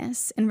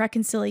forgiveness and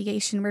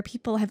reconciliation where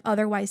people have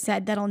otherwise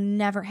said that'll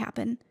never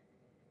happen.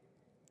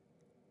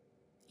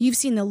 You've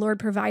seen the Lord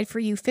provide for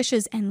you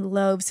fishes and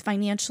loaves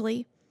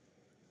financially,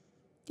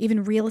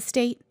 even real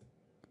estate.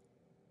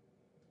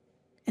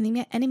 And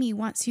the enemy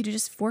wants you to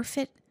just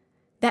forfeit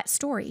that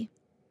story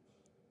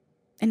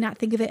and not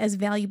think of it as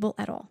valuable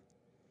at all.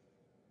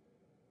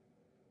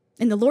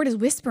 And the Lord is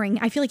whispering,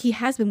 I feel like he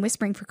has been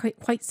whispering for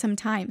quite some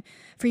time,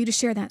 for you to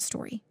share that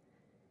story,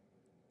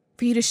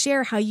 for you to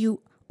share how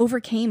you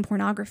overcame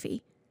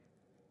pornography,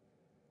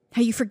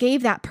 how you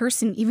forgave that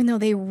person even though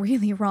they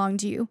really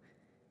wronged you,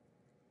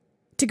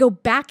 to go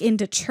back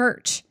into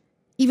church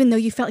even though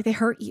you felt like they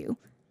hurt you.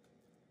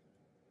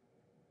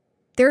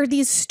 There are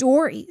these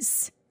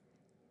stories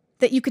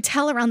that you could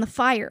tell around the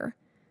fire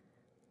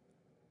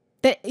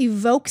that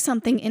evoke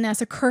something in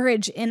us, a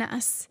courage in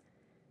us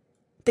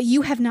that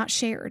you have not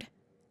shared.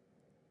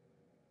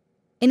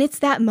 And it's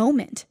that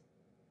moment.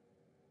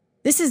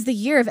 This is the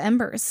year of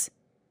embers,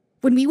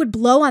 when we would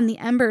blow on the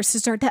embers to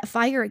start that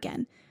fire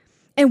again.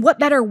 And what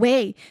better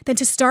way than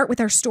to start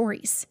with our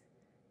stories,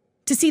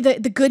 to see the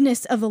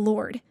goodness of the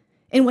Lord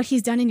and what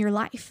he's done in your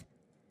life.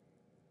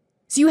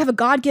 So you have a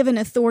God-given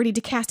authority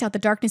to cast out the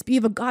darkness, but you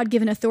have a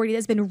God-given authority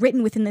that's been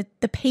written within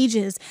the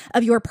pages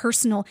of your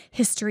personal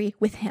history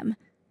with him.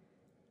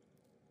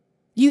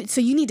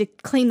 So you need to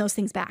claim those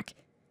things back.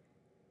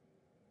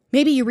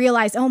 Maybe you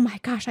realize, oh my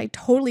gosh, I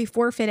totally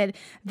forfeited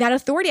that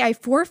authority. I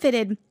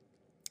forfeited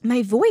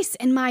my voice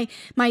and my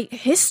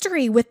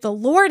history with the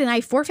Lord, and I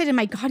forfeited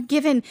my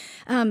God-given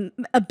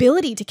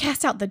ability to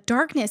cast out the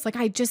darkness. Like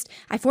I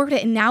forfeited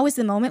it, and now is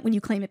the moment when you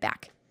claim it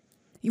back.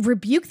 You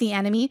rebuke the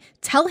enemy,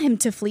 tell him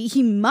to flee.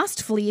 He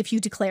must flee if you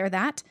declare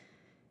that,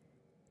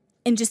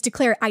 and just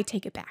declare, I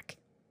take it back.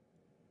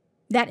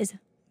 That is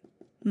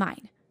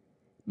mine.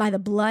 By the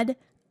blood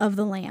of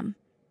the Lamb,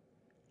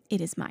 it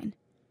is mine.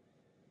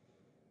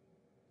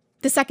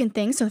 The second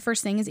thing, so the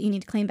first thing is that you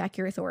need to claim back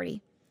your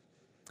authority.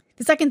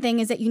 The second thing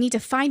is that you need to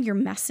find your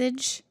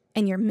message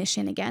and your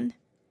mission again.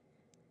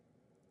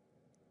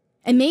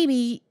 And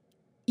maybe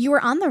you were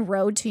on the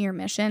road to your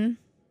mission.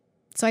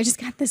 So I just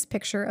got this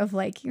picture of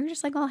like, you're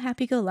just like all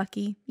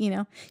happy-go-lucky,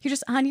 you're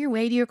just on your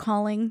way to your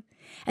calling.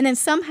 And then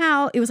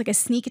somehow it was like a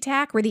sneak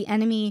attack where the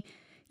enemy,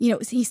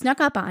 he snuck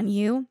up on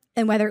you.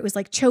 And whether it was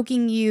like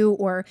choking you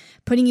or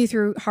putting you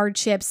through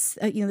hardships,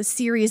 the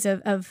series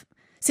of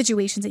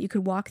situations that you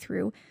could walk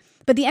through.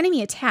 But the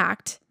enemy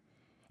attacked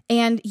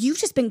and you've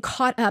just been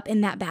caught up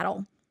in that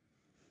battle.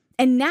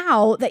 And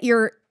now that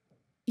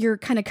you're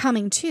kind of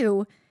coming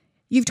to,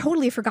 you've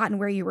totally forgotten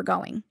where you were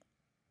going.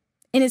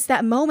 And it's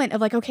that moment of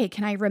like, okay,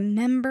 can I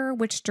remember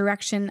which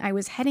direction I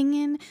was heading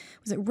in?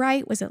 Was it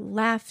right? Was it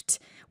left?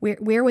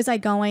 Where was I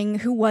going?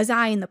 Who was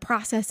I in the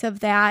process of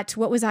that?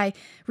 What was I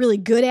really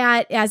good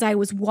at as I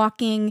was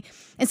walking?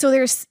 And so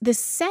there's this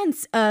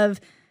sense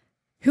of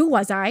who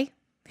was I?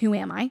 Who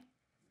am I?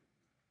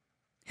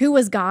 Who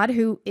was God?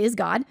 Who is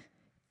God?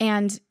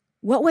 And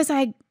what was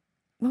I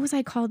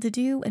called to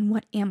do? And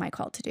what am I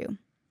called to do?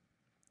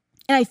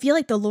 And I feel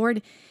like the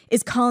Lord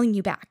is calling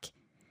you back.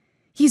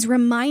 He's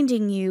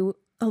reminding you,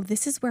 oh,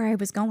 this is where I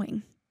was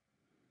going.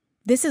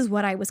 This is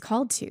what I was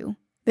called to.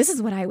 This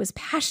is what I was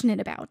passionate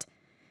about.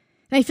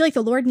 And I feel like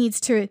the Lord needs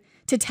to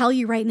tell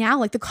you right now,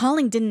 like the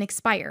calling didn't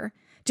expire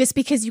just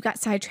because you got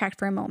sidetracked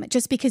for a moment,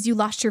 just because you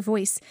lost your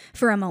voice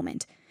for a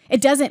moment.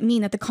 It doesn't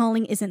mean that the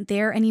calling isn't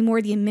there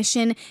anymore. The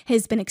mission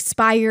has been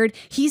expired.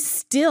 He's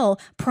still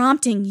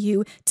prompting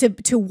you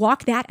to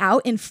walk that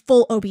out in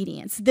full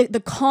obedience.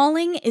 The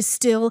calling is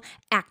still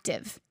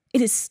active.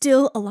 It is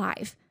still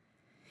alive.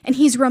 And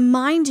he's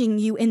reminding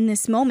you in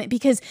this moment,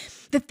 because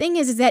the thing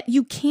is that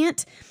you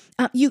can't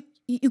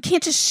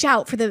just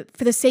shout for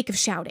the sake of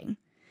shouting.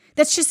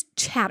 That's just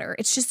chatter.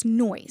 It's just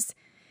noise.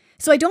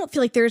 So I don't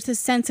feel like there's this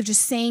sense of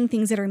just saying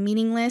things that are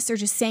meaningless or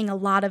just saying a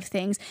lot of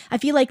things. I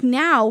feel like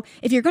now,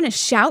 if you're going to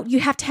shout, you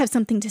have to have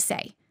something to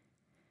say.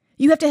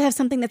 You have to have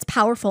something that's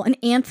powerful, an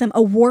anthem,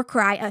 a war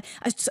cry,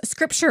 a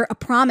scripture, a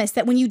promise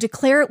that when you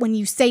declare it, when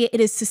you say it, it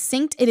is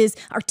succinct, it is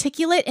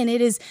articulate, and it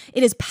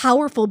is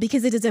powerful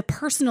because it is a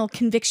personal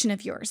conviction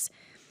of yours.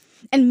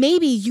 And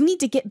maybe you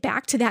need to get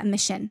back to that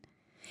mission.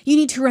 You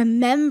need to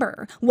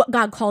remember what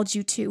God called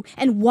you to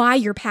and why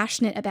you're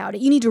passionate about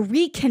it. You need to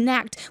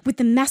reconnect with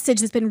the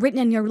message that's been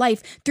written in your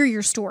life through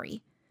your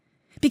story.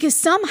 Because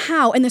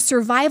somehow in the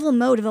survival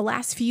mode of the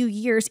last few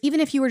years, even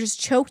if you were just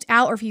choked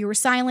out or if you were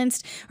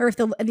silenced or if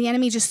the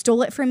enemy just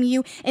stole it from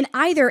you, in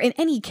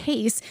any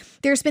case,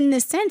 there's been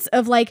this sense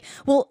of like,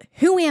 well,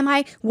 who am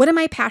I? What am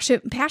I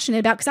passionate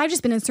about? Because I've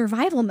just been in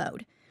survival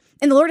mode.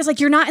 And the Lord is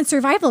like, you're not in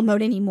survival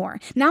mode anymore.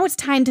 Now it's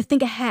time to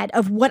think ahead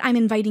of what I'm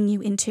inviting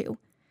you into.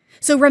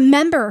 So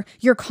remember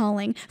your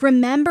calling,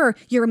 remember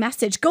your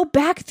message, go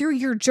back through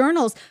your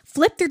journals,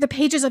 flip through the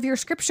pages of your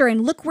scripture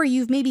and look where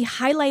you've maybe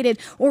highlighted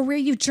or where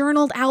you've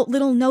journaled out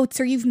little notes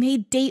or you've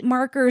made date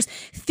markers.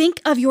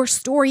 Think of your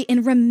story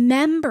and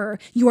remember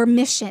your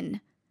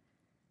mission.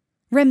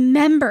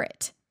 Remember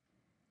it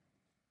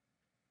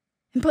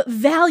and put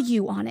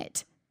value on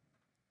it.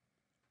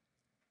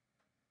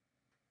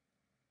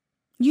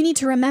 You need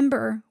to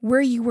remember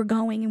where you were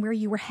going and where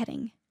you were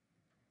heading.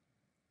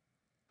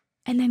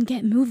 And then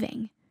get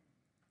moving.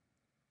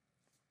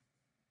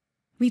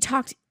 We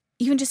talked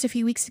even just a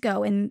few weeks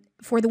ago and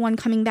for the one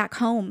coming back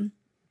home.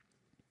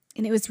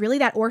 And it was really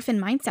that orphan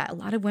mindset. A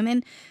lot of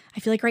women, I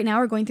feel like right now,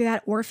 are going through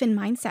that orphan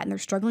mindset and they're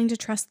struggling to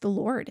trust the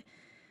Lord.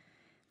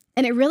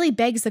 And it really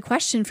begs the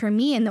question for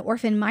me in the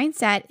orphan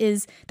mindset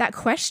is that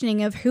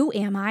questioning of who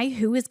am I,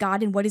 who is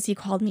God, and what has he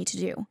called me to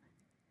do?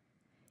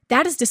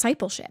 That is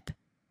discipleship.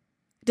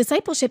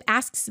 Discipleship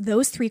asks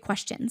those three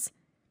questions.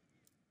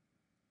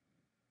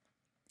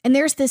 And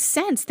there's this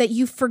sense that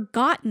you've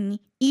forgotten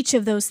each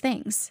of those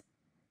things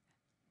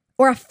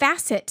or a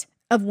facet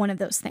of one of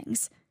those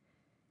things.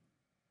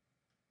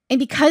 And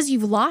because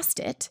you've lost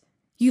it,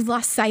 you've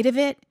lost sight of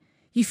it,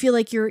 you feel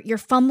like you're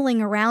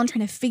fumbling around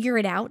trying to figure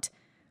it out.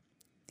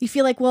 You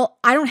feel like, well,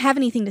 I don't have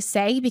anything to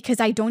say because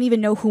I don't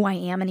even know who I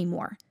am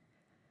anymore.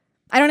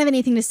 I don't have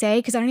anything to say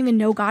because I don't even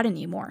know God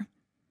anymore.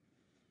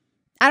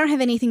 I don't have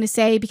anything to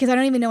say because I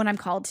don't even know what I'm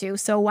called to,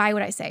 so why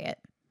would I say it?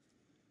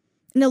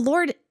 And the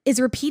Lord is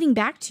repeating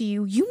back to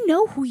you, you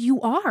know who you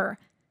are.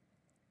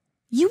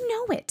 You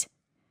know it.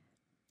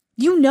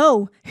 You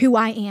know who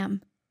I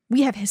am.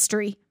 We have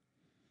history.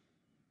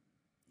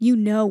 You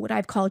know what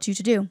I've called you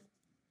to do.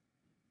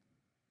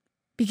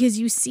 Because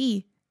you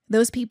see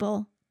those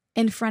people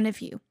in front of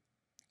you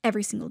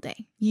every single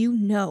day. You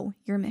know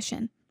your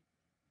mission.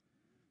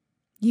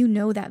 You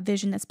know that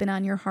vision that's been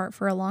on your heart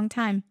for a long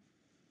time.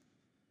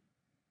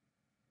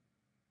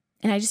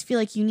 And I just feel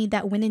like you need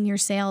that wind in your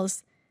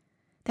sails,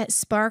 that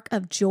spark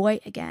of joy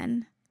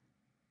again,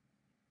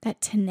 that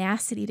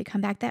tenacity to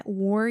come back, that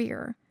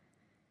warrior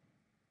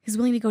who's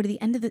willing to go to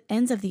the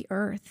ends of the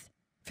earth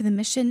for the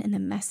mission and the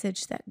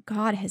message that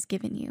God has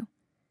given you.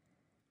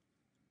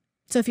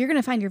 So if you're going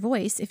to find your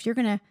voice, if you're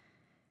going to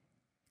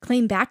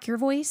claim back your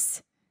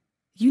voice,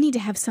 you need to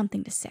have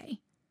something to say.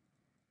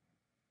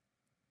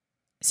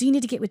 So you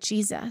need to get with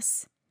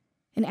Jesus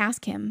and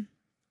ask him,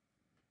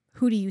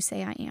 who do you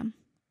say I am?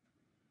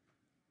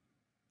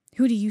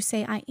 Who do you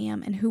say I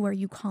am, and who are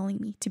you calling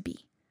me to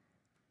be?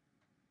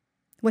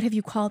 What have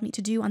you called me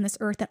to do on this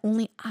earth that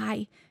only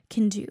I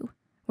can do?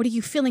 What are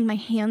you filling my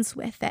hands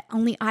with that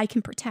only I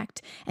can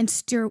protect and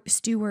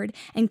steward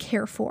and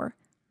care for?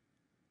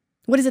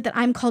 What is it that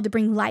I'm called to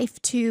bring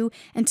life to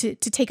and to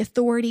take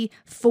authority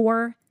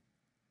for?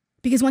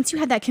 Because once you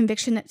have that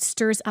conviction that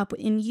stirs up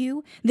within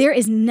you, there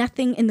is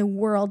nothing in the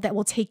world that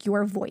will take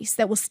your voice,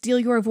 that will steal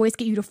your voice,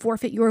 get you to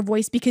forfeit your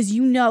voice, because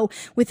you know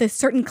with a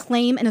certain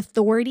claim and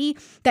authority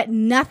that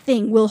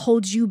nothing will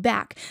hold you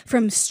back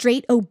from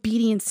straight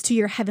obedience to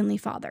your Heavenly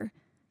Father.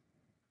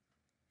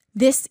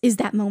 This is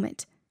that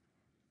moment.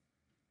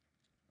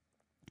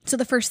 So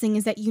the first thing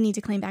is that you need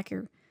to claim back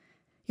your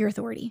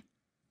authority.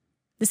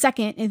 The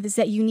second is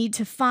that you need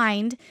to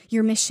find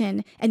your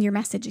mission and your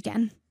message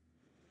again.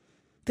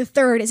 The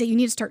third is that you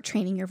need to start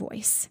training your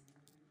voice.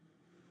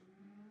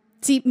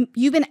 See,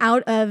 you've been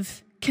out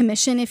of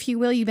commission, if you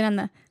will. You've been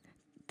on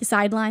the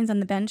sidelines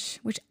on the bench,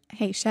 which,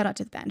 hey, shout out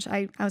to the bench.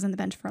 I was on the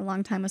bench for a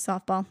long time with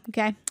softball,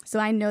 okay? So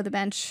I know the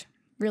bench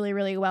really,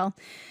 really well.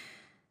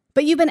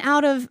 But you've been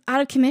out of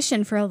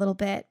commission for a little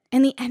bit,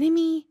 and the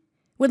enemy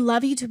would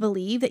love you to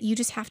believe that you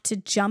just have to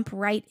jump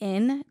right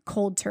in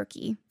cold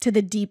turkey to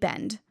the deep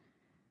end,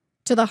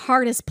 to the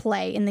hardest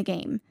play in the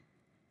game.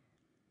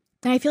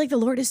 And I feel like the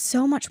Lord is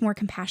so much more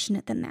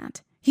compassionate than that.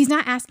 He's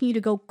not asking you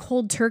to go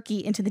cold turkey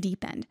into the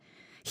deep end.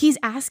 He's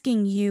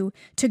asking you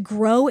to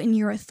grow in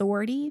your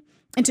authority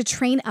and to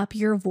train up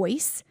your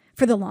voice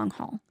for the long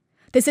haul.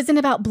 This isn't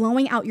about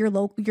blowing out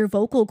your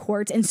vocal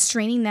cords and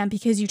straining them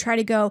because you try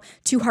to go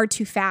too hard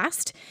too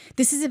fast.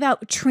 This is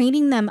about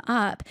training them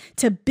up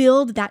to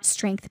build that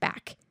strength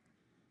back.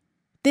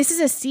 This is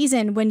a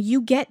season when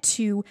you get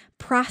to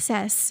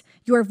process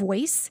your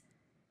voice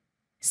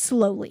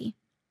slowly.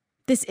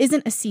 This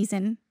isn't a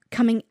season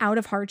coming out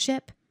of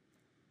hardship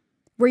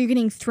where you're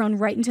getting thrown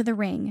right into the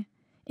ring,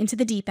 into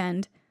the deep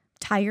end,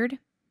 tired,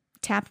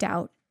 tapped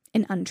out,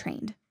 and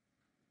untrained.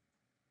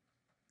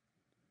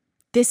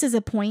 This is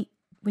a point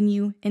when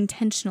you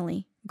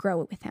intentionally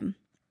grow with him.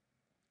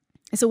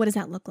 So what does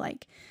that look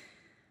like?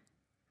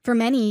 For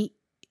many,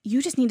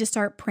 you just need to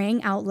start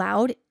praying out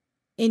loud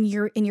in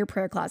your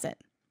prayer closet.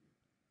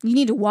 You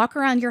need to walk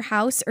around your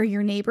house or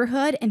your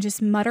neighborhood and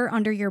just mutter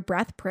under your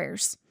breath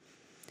prayers.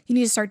 You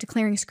need to start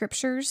declaring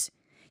scriptures.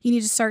 You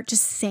need to start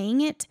just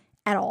saying it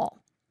at all.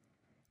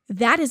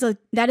 That is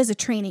a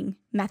training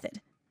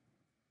method.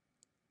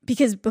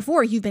 Because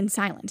before you've been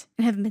silent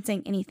and haven't been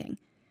saying anything.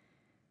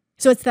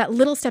 So it's that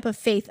little step of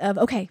faith of,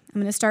 okay,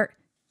 I'm going to start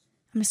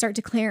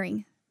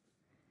declaring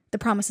the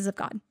promises of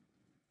God. I'm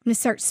going to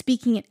start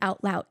speaking it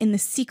out loud in the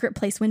secret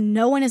place when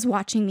no one is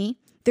watching me.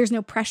 There's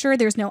no pressure.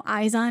 There's no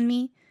eyes on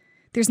me.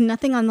 There's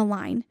nothing on the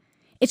line.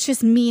 It's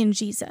just me and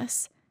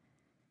Jesus.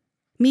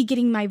 Me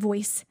getting my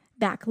voice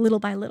back little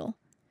by little.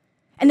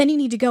 And then you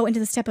need to go into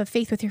the step of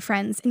faith with your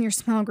friends in your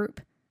small group,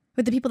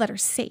 with the people that are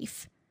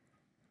safe.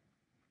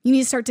 You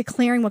need to start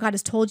declaring what God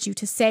has told you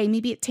to say.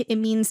 Maybe it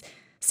means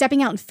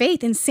stepping out in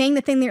faith and saying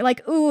the thing that you're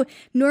like, ooh,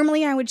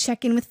 normally I would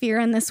check in with fear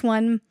on this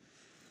one,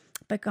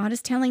 but God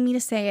is telling me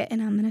to say it,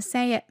 and I'm going to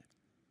say it.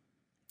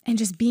 And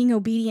just being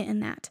obedient in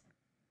that.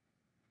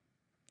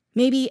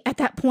 Maybe at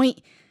that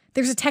point,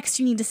 there's a text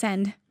you need to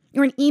send,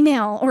 or an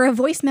email, or a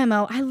voice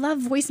memo. I love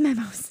voice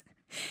memos.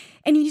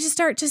 And you need to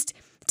start just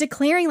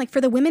declaring, like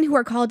for the women who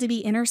are called to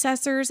be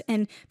intercessors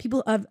and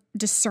people of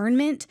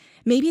discernment,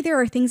 maybe there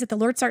are things that the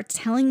Lord starts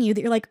telling you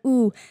that you're like,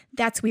 ooh,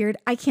 that's weird.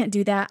 I can't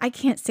do that. I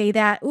can't say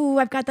that. Ooh,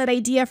 I've got that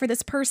idea for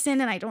this person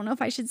and I don't know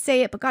if I should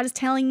say it, but God is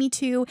telling me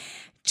to.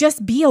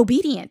 Just be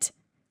obedient.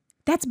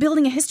 That's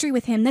building a history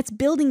with him. That's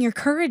building your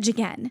courage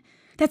again.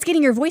 That's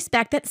getting your voice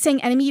back. That's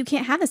saying, enemy, you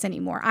can't have this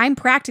anymore. I'm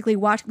practically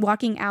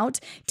walking out,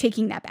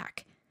 taking that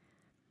back.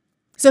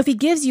 So if he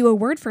gives you a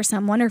word for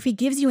someone, or if he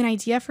gives you an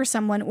idea for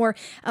someone, or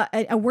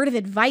a word of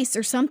advice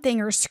or something,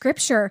 or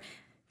scripture,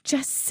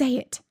 just say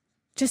it.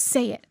 Just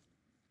say it.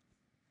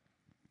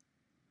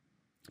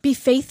 Be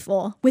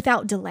faithful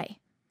without delay.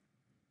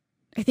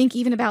 I think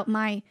even about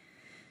my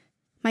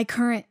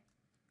current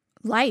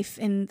life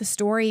and the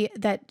story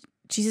that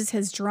Jesus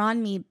has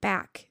drawn me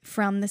back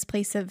from this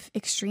place of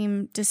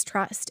extreme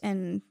distrust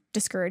and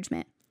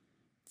discouragement.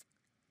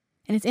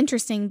 And it's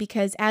interesting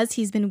because as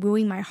he's been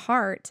wooing my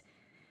heart,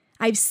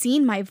 I've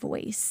seen my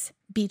voice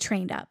be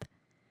trained up.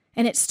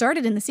 And it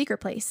started in the secret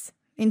place.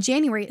 In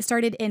January, it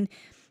started in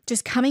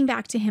just coming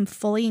back to him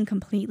fully and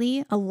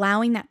completely,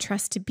 allowing that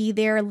trust to be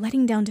there,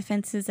 letting down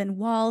defenses and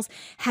walls,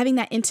 having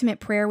that intimate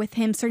prayer with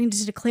him, starting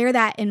to declare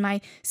that in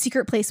my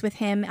secret place with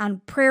him on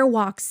prayer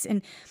walks,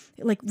 and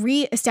like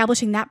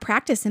reestablishing that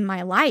practice in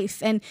my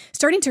life and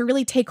starting to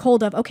really take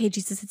hold of, okay,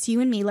 Jesus, it's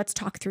you and me. Let's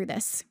talk through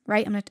this,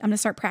 right? I'm going to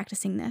start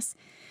practicing this.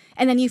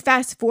 And then you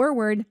fast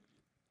forward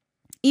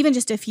even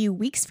just a few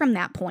weeks from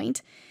that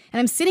point, and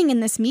I'm sitting in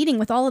this meeting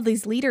with all of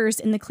these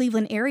leaders in the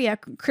Cleveland area,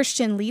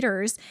 Christian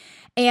leaders,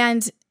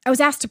 and I was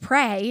asked to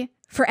pray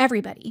for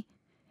everybody.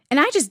 And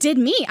I just did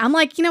me. I'm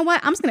like, you know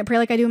what? I'm just going to pray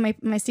like I do in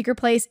my secret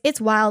place.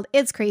 It's wild.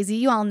 It's crazy.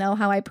 You all know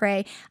how I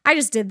pray. I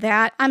just did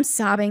that. I'm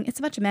sobbing. It's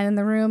a bunch of men in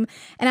the room.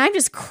 And I'm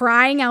just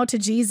crying out to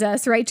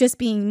Jesus, right? Just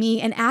being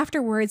me. And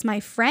afterwards, my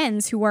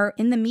friends who are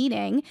in the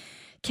meeting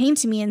came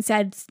to me and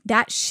said,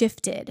 that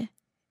shifted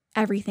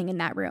everything in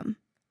that room.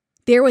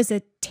 There was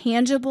a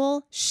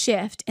tangible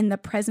shift in the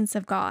presence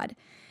of God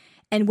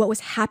and what was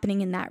happening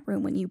in that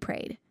room when you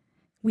prayed.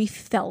 We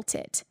felt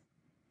it.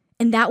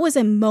 And that was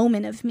a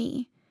moment of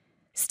me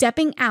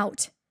stepping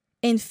out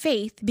in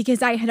faith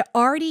because I had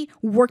already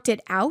worked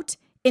it out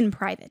in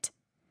private.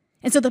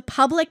 And so the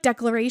public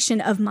declaration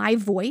of my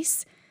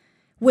voice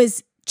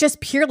was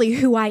just purely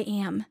who I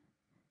am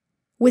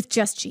with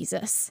just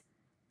Jesus.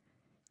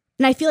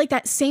 And I feel like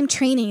that same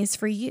training is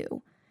for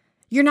you.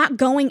 You're not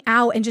going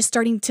out and just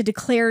starting to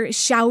declare,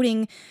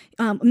 shouting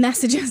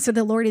messages that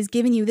the Lord has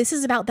given you. This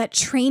is about that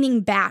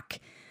training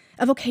back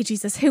of, okay,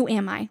 Jesus, who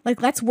am I?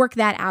 Like, let's work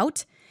that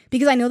out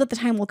because I know that the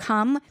time will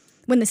come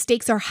when the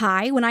stakes are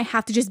high, when I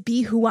have to just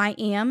be who I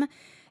am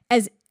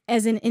as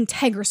an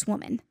integrous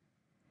woman.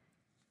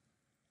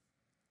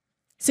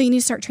 So you need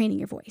to start training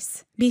your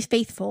voice. Be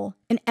faithful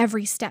in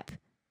every step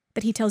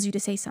that he tells you to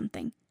say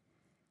something.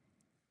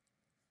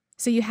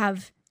 So you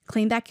have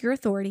claim back your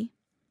authority,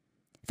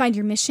 find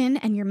your mission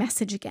and your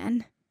message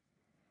again,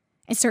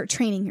 and start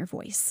training your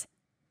voice.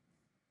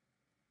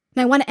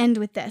 And I want to end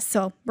with this.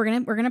 So we're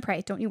gonna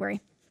pray. Don't you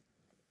worry.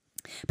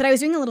 But I was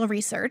doing a little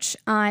research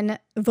on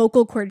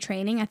vocal cord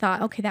training. I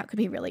thought, okay, that could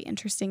be really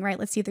interesting, right?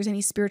 Let's see if there's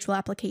any spiritual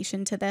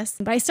application to this.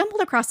 But I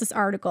stumbled across this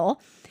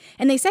article,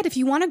 and they said, if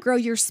you want to grow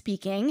your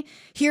speaking,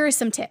 here are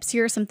some tips.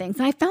 Here are some things.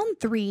 And I found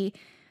 3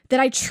 that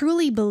I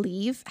truly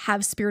believe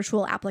have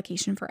spiritual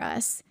application for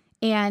us.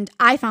 And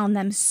I found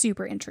them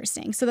super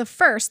interesting. So the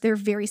first, they're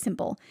very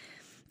simple.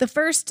 The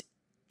first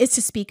is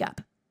to speak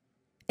up.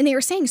 And they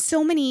were saying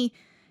so many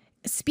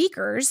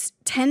speakers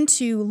tend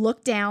to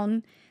look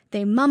down,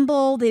 they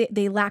mumble,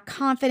 they lack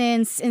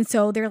confidence. And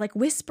so they're like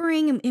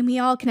whispering, and we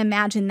all can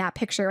imagine that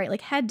picture, right?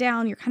 Like head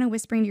down, you're kind of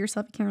whispering to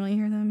yourself. You can't really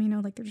hear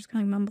them, like they're just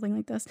kind of mumbling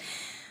like this.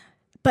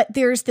 But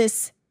there's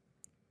this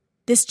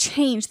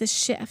change, this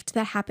shift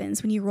that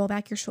happens when you roll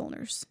back your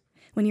shoulders,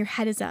 when your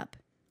head is up,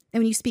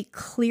 and when you speak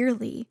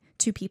clearly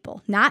to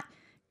people, not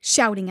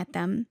shouting at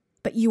them,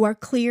 but you are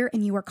clear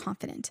and you are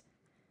confident.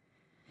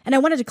 And I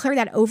want to declare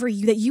that over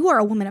you, that you are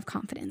a woman of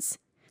confidence.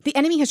 The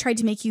enemy has tried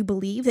to make you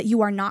believe that you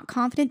are not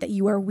confident, that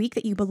you are weak,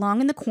 that you belong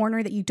in the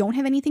corner, that you don't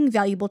have anything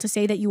valuable to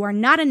say, that you are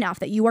not enough,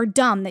 that you are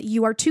dumb, that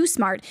you are too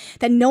smart,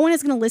 that no one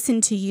is going to listen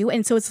to you.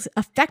 And so it's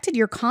affected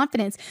your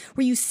confidence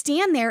where you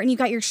stand there and you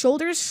got your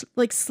shoulders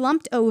like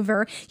slumped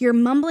over, you're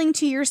mumbling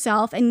to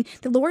yourself. And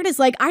the Lord is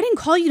like, I didn't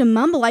call you to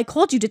mumble. I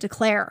called you to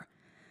declare.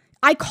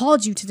 I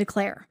called you to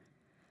declare.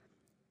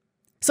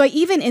 So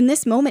even in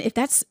this moment, if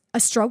that's a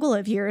struggle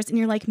of yours and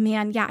you're like,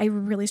 man, yeah, I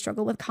really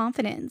struggle with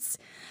confidence,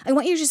 I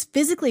want you to just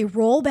physically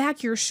roll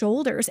back your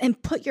shoulders and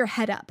put your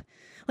head up,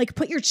 like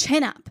put your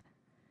chin up.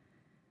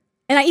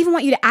 And I even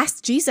want you to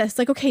ask Jesus,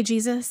 like, okay,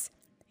 Jesus,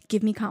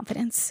 give me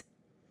confidence.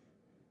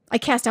 I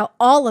cast out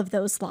all of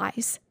those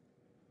lies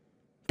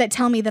that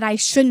tell me that I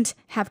shouldn't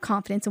have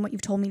confidence in what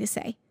you've told me to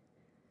say.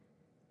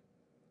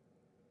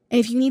 And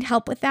if you need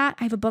help with that,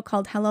 I have a book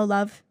called Hello,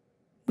 Love.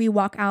 We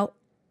walk out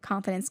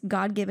confidence,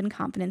 God-given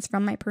confidence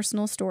from my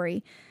personal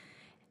story.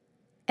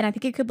 And I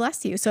think it could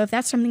bless you. So if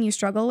that's something you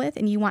struggle with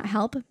and you want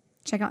help,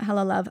 check out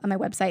Hello Love on my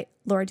website,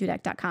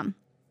 lauradudek.com.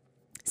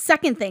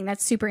 Second thing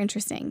that's super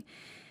interesting,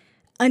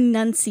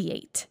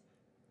 enunciate.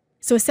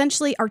 So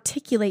essentially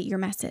articulate your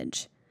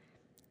message,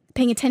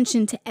 paying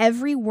attention to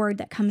every word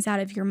that comes out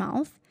of your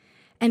mouth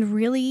and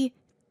really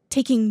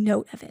taking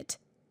note of it.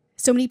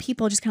 So many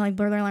people just kind of like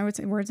blur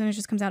their words and it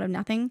just comes out of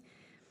nothing.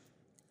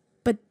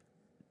 But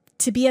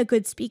to be a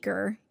good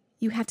speaker,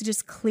 you have to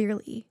just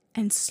clearly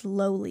and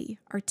slowly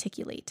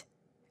articulate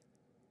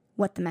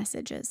what the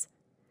message is.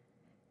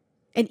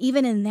 And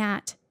even in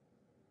that,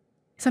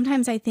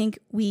 sometimes I think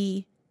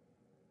we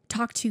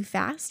talk too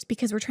fast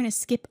because we're trying to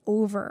skip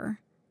over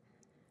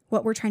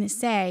what we're trying to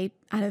say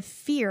out of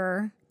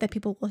fear that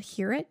people will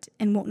hear it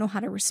and won't know how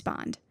to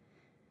respond.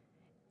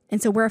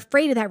 And so we're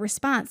afraid of that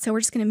response. So we're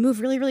just going to move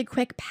really, really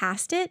quick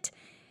past it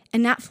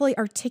and not fully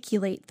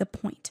articulate the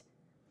point.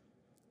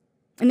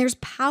 And there's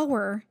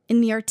power in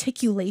the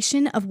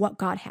articulation of what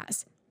God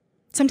has.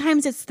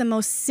 Sometimes it's the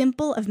most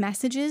simple of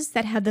messages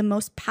that have the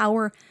most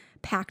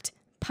power-packed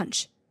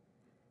punch.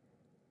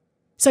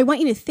 So I want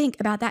you to think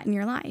about that in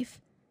your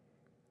life.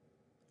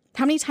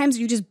 How many times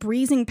are you just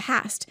breezing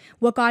past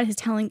what God is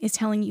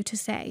telling you to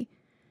say?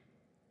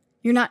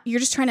 You're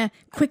just trying to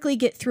quickly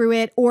get through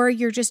it, or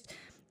you're just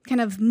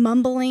kind of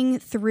mumbling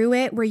through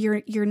it where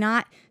you're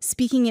not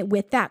speaking it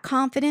with that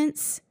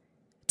confidence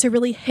to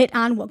really hit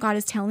on what God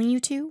is telling you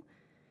to,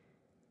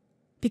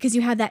 because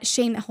you have that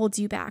shame that holds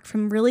you back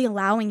from really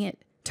allowing it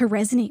to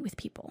resonate with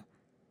people,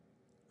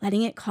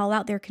 letting it call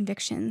out their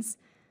convictions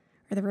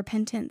or the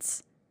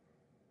repentance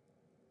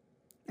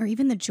or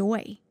even the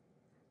joy.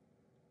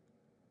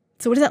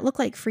 So what does that look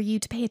like for you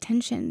to pay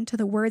attention to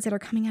the words that are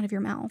coming out of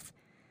your mouth?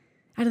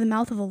 out of the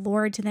mouth of the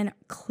Lord to then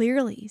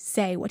clearly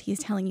say what he is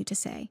telling you to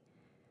say.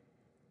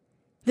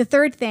 The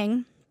third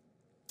thing,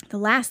 the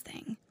last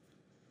thing,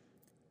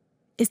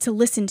 is to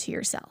listen to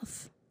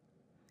yourself.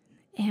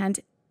 And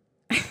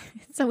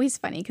it's always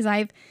funny because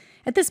I've,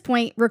 at this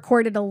point,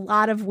 recorded a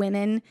lot of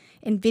women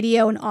in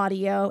video and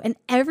audio. And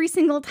every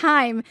single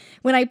time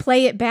when I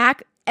play it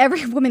back,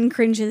 every woman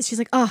cringes. She's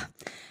like, oh,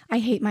 I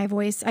hate my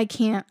voice. I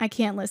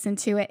can't listen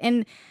to it.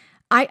 And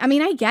I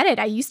mean, I get it.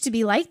 I used to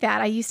be like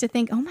that. I used to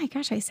think, oh my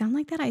gosh, I sound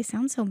like that. I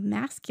sound so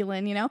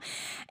masculine,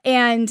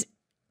 And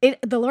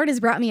the Lord has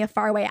brought me a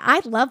far way.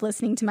 I love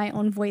listening to my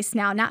own voice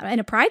now, not in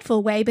a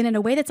prideful way, but in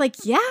a way that's like,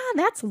 yeah,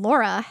 that's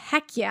Laura.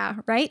 Heck yeah,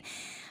 right?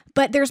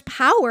 But there's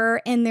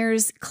power and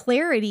there's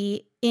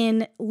clarity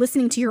in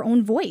listening to your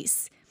own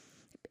voice.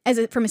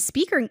 From a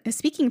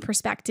speaking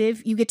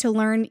perspective, you get to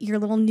learn your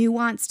little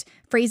nuanced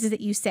phrases that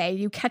you say.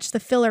 You catch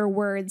the filler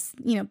words,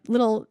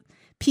 little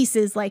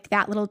pieces like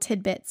that, little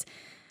tidbits.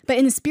 But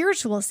in the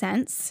spiritual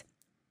sense,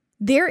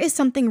 there is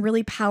something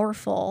really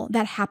powerful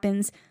that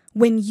happens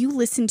when you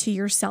listen to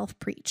yourself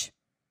preach,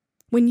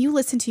 when you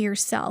listen to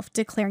yourself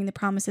declaring the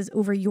promises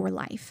over your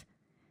life.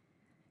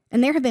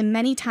 And there have been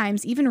many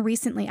times, even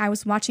recently, I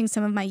was watching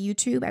some of my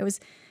YouTube. I was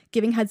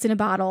giving Hudson a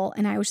bottle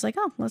and I was like,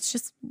 oh, let's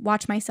just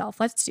watch myself.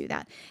 Let's do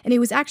that. And it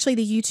was actually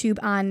the YouTube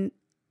on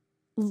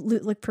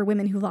look for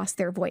women who lost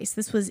their voice.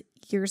 This was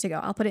years ago.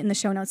 I'll put it in the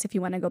show notes if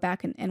you want to go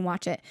back and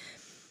watch it.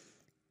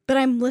 But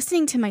I'm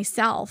listening to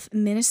myself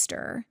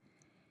minister.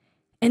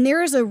 And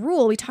there is a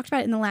rule, we talked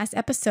about it in the last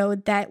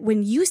episode, that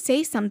when you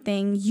say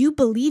something, you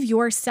believe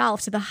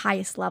yourself to the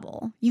highest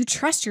level. You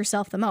trust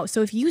yourself the most.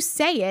 So if you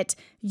say it,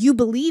 you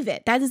believe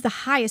it. That is the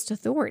highest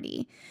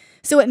authority.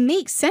 So it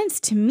makes sense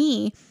to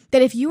me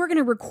that if you are going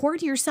to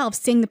record yourself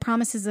saying the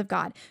promises of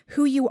God,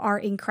 who you are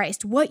in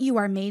Christ, what you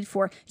are made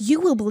for, you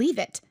will believe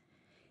it.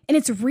 And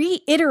it's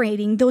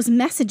reiterating those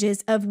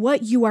messages of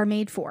what you are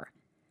made for.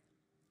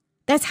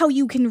 That's how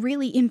you can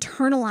really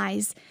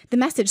internalize the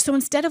message. So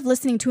instead of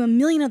listening to a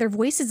million other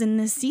voices in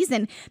this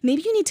season,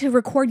 maybe you need to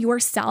record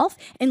yourself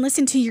and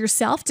listen to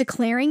yourself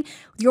declaring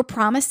your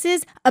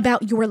promises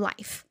about your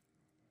life.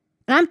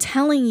 And I'm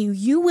telling you,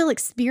 you will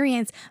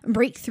experience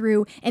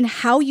breakthrough in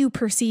how you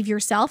perceive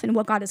yourself and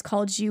what God has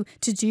called you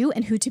to do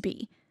and who to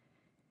be.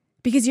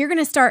 Because you're going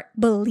to start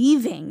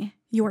believing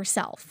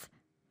yourself.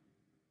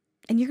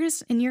 And you're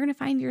going to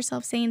find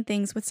yourself saying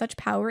things with such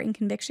power and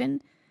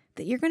conviction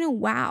that you're going to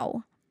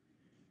wow.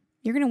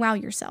 You're going to wow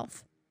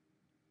yourself.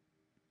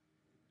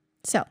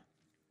 So,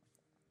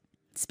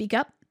 speak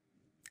up,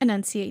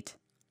 enunciate,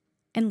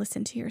 and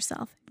listen to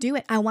yourself. Do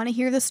it. I want to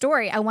hear the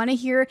story. I want to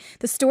hear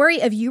the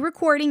story of you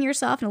recording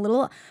yourself, and a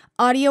little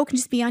audio can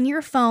just be on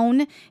your phone.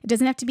 It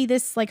doesn't have to be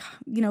this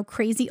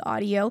crazy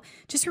audio.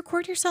 Just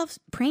record yourself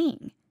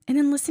praying and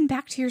then listen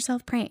back to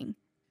yourself praying.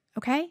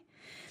 Okay?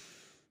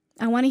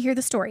 I want to hear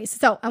the stories.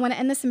 So I want to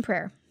end this in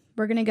prayer.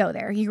 We're going to go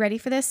there. Are you ready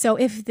for this? So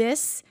if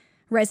this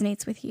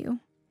resonates with you,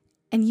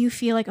 and you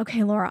feel like,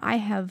 okay, Laura, I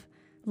have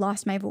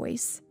lost my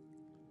voice.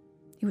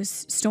 It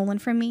was stolen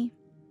from me.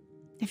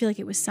 I feel like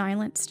it was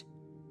silenced.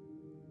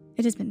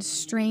 It has been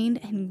strained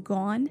and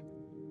gone.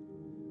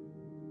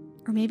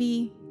 Or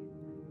maybe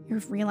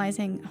you're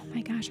realizing, oh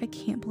my gosh, I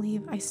can't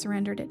believe I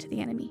surrendered it to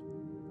the enemy.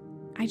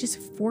 I just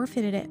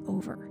forfeited it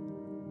over.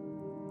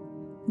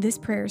 This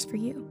prayer is for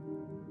you.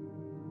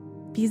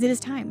 Because it is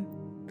time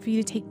for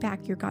you to take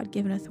back your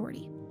God-given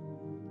authority.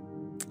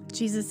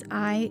 Jesus,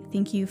 I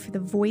thank you for the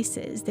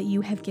voices that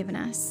you have given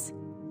us.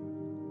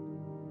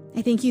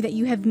 I thank you that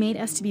you have made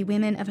us to be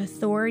women of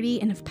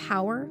authority and of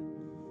power,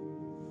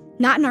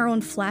 not in our own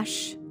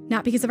flesh,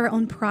 not because of our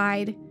own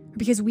pride, or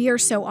because we are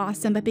so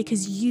awesome, but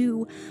because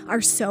you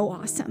are so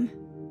awesome.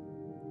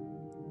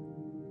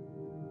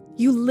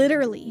 You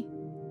literally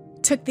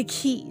took the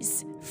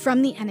keys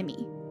from the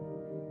enemy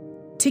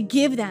to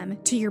give them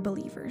to your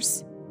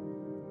believers.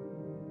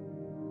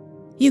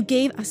 You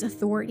gave us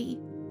authority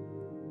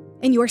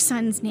in your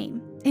son's name,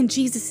 in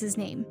Jesus'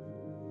 name.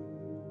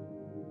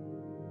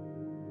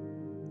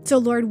 So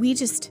Lord, we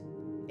just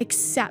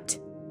accept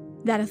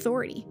that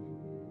authority.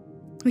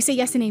 We say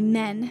yes and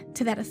amen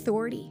to that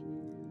authority.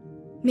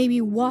 May we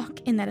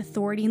walk in that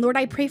authority. And Lord,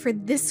 I pray for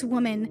this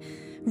woman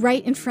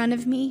right in front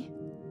of me.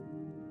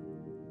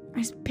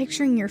 I'm just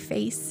picturing your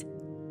face.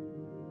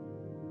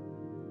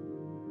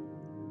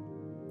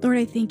 Lord,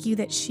 I thank you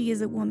that she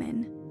is a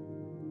woman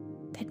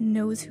that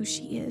knows who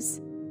she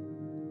is.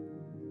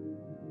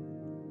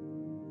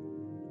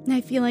 And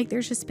I feel like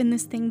there's just been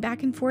this thing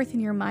back and forth in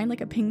your mind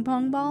like a ping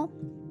pong ball.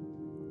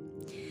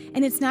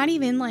 And it's not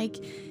even like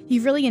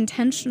you've really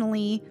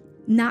intentionally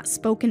not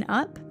spoken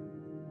up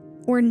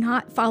or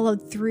not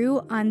followed through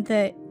on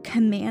the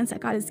commands that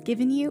God has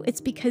given you.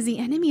 It's because the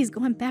enemy is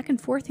going back and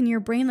forth in your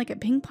brain like a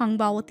ping pong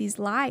ball with these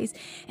lies.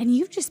 And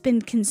you've just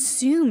been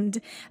consumed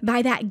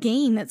by that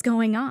game that's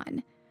going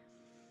on.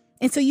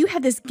 And so you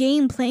have this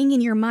game playing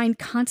in your mind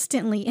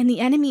constantly. And the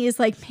enemy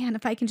is like, man,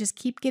 if I can just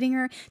keep getting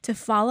her to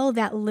follow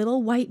that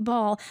little white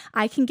ball,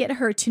 I can get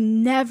her to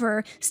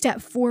never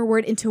step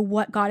forward into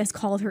what God has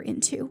called her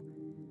into.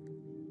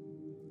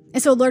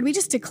 And so, Lord, we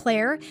just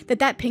declare that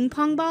that ping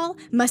pong ball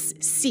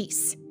must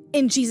cease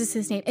in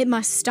Jesus' name. It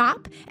must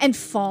stop and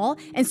fall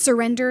and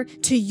surrender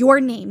to your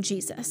name,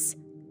 Jesus.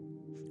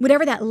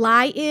 Whatever that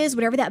lie is,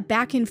 whatever that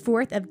back and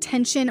forth of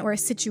tension or a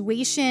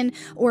situation,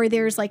 or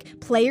there's like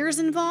players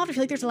involved. I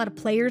feel like there's a lot of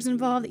players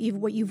involved that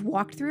what you've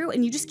walked through,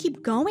 and you just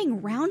keep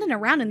going round and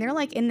around, and they're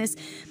like in this,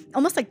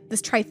 almost like this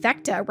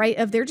trifecta, right?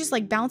 Of they're just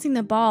like bouncing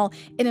the ball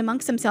in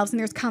amongst themselves, and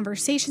there's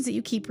conversations that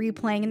you keep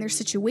replaying, and there's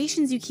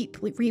situations you keep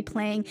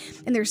replaying,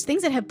 and there's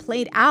things that have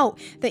played out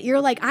that you're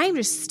like, I'm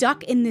just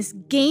stuck in this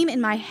game in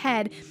my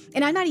head,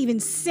 and I'm not even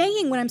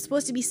saying what I'm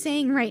supposed to be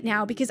saying right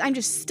now because I'm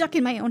just stuck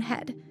in my own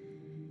head.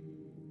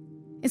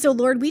 And so,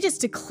 Lord, we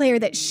just declare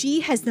that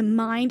she has the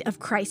mind of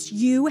Christ.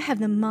 You have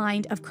the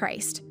mind of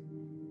Christ.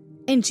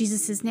 In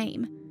Jesus'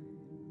 name.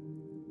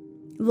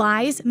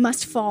 Lies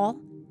must fall.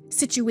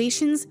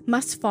 Situations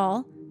must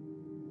fall.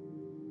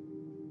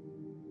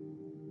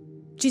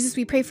 Jesus,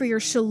 we pray for your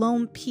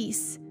shalom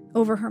peace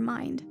over her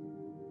mind.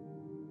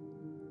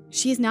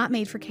 She is not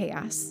made for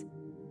chaos.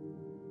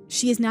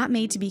 She is not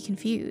made to be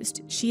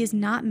confused. She is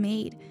not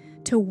made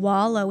to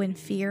wallow in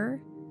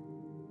fear.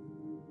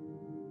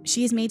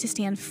 She is made to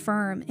stand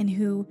firm in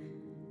who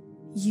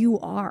you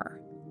are.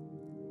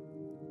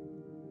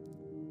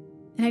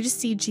 And I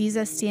just see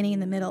Jesus standing in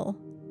the middle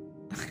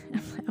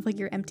of like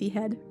your empty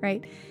head,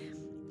 right?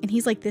 And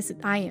he's like this,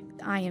 I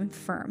am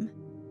firm.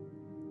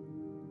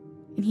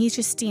 And he's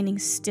just standing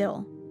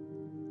still.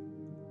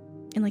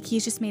 And like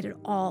he's just made it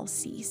all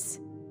cease.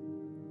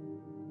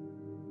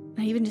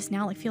 I even just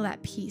now like feel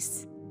that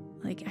peace.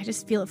 Like I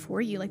just feel it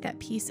for you, like that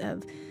peace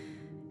of,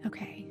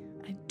 okay,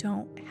 I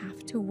don't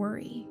have to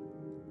worry.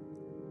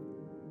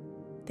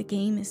 The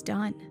game is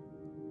done.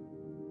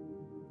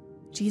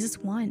 Jesus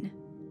won.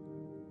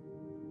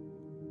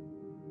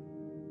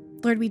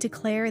 Lord, we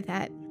declare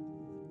that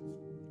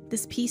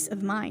this peace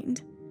of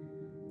mind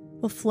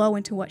will flow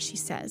into what she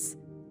says.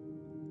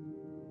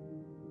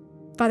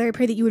 Father, I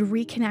pray that you would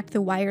reconnect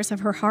the wires of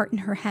her heart and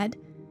her head.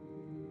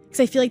 Because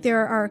I feel like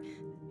there are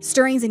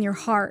stirrings in your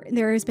heart.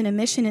 There has been a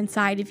mission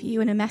inside of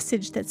you and a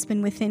message that's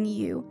been within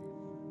you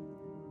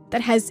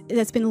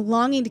that's been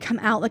longing to come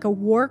out like a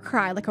war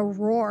cry, like a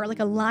roar, like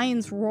a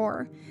lion's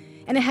roar.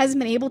 And it hasn't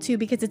been able to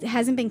because it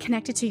hasn't been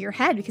connected to your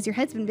head because your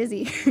head's been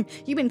busy.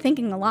 You've been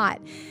thinking a lot.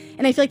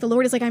 And I feel like the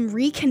Lord is like, I'm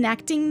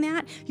reconnecting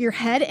that, your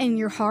head and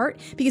your heart,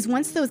 because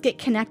once those get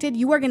connected,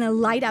 you are going to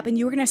light up and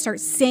you are going to start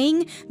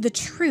saying the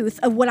truth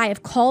of what I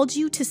have called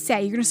you to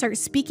say. You're going to start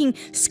speaking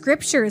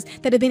scriptures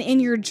that have been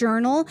in your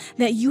journal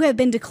that you have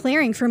been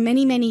declaring for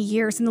many, many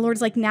years. And the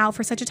Lord's like, now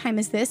for such a time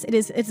as this,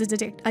 it's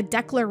a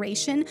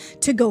declaration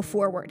to go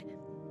forward.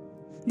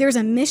 There's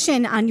a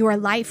mission on your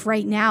life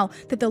right now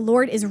that the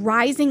Lord is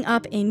rising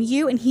up in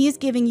you, and he is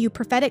giving you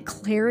prophetic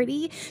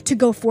clarity to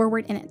go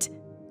forward in it.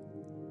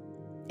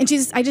 And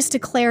Jesus, I just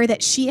declare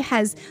that she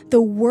has the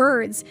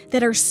words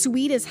that are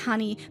sweet as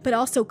honey, but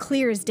also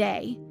clear as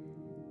day.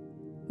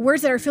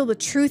 Words that are filled with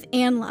truth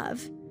and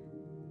love,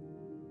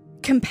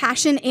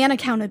 compassion and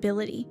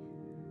accountability.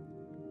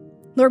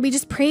 Lord, we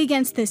just pray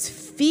against this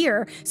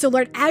fear. So,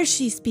 Lord, as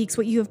she speaks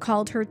what you have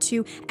called her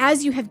to,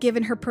 as you have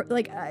given her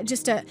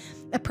just a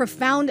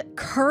profound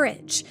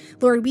courage,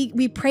 Lord,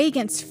 we pray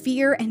against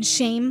fear and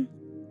shame.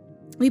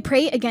 We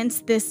pray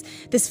against this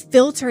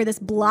filter, this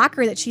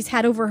blocker that she's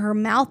had over her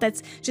mouth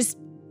that's just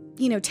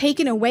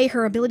taken away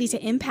her ability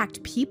to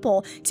impact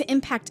people, to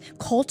impact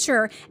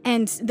culture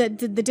and the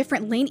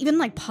different lane, even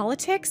like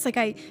politics. Like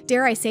I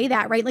say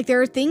that, right? Like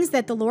there are things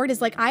that the Lord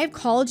is like, I have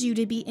called you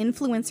to be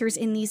influencers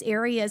in these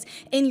areas,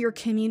 in your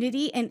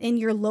community and in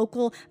your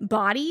local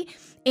body.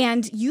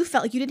 And you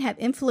felt like you didn't have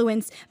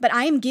influence, but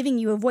I am giving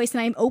you a voice and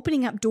I am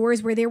opening up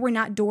doors where there were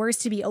not doors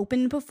to be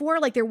opened before.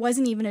 Like there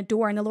wasn't even a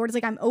door. And the Lord is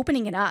like, I'm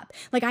opening it up.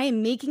 Like I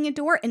am making a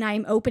door and I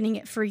am opening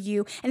it for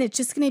you. And it's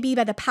just going to be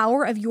by the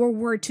power of your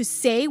word to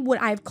say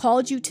what I've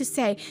called you to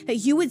say, that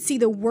you would see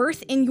the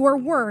worth in your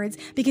words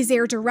because they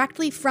are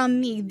directly from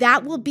me.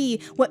 That will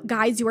be what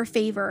guides your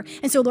favor.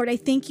 And so, Lord, I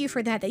thank you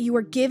for that you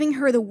are giving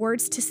her the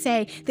words to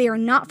say. They are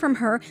not from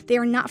her. They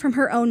are not from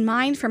her own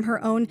mind, from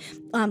her own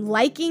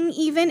liking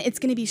even. It's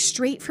going to be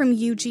straight from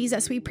you,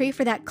 Jesus. We pray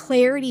for that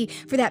clarity,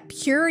 for that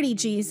purity,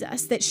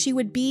 Jesus, that she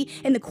would be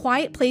in the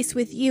quiet place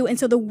with you. And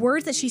so the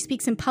words that she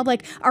speaks in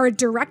public are a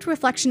direct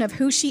reflection of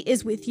who she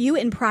is with you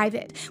in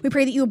private. We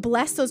pray that you would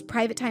bless those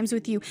private times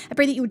with you. I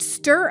pray that you would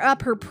stir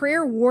up her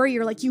prayer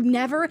warrior like you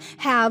never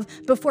have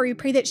before. We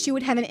pray that she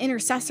would have an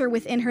intercessor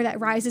within her that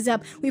rises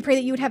up. We pray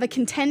that you would have a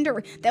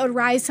contender that would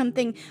rise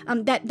something,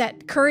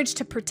 that courage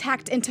to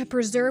protect and to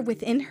preserve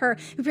within her.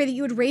 We pray that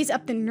you would raise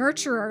up the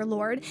nurturer,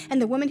 Lord,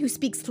 and the woman who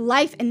speaks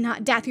life and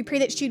not death. We pray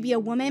that she'd be a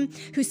woman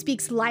who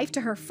speaks life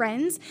to her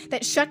friends,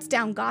 that shuts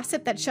down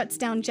gossip, that shuts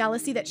down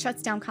jealousy, that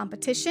shuts down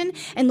competition.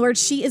 And Lord,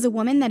 she is a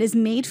woman that is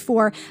made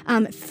for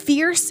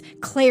fierce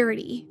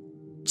clarity.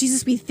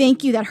 Jesus, we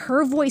thank you that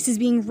her voice is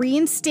being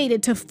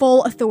reinstated to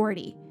full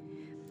authority.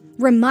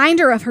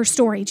 Reminder of her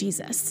story,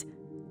 Jesus.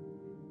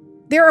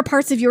 There are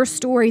parts of your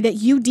story that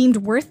you deemed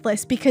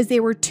worthless because they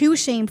were too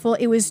shameful.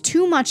 It was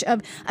too much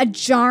of a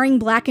jarring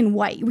black and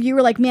white. You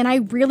were like, man, I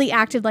really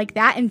acted like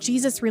that, and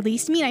Jesus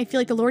released me. And I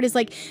feel like the Lord is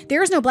like,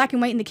 there is no black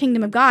and white in the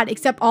kingdom of God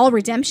except all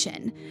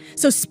redemption.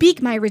 So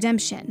speak my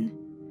redemption.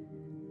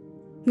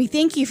 We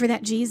thank you for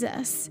that,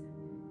 Jesus.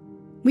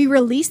 We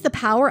release the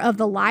power of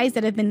the lies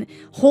that have been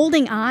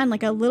holding on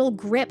like a little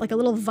grip, like a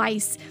little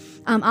vice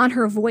on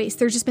her voice.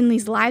 There's just been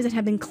these lies that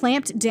have been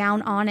clamped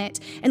down on it.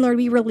 And Lord,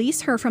 we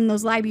release her from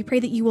those lies. We pray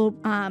that you will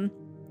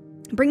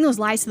bring those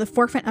lies to the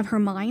forefront of her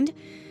mind.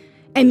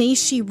 And may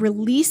she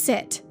release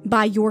it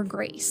by your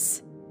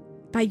grace,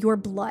 by your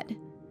blood.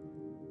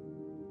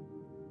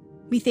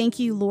 We thank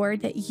you,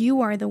 Lord, that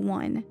you are the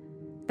one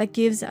that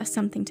gives us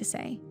something to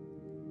say.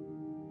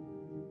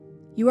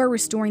 You are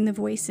restoring the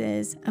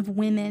voices of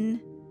women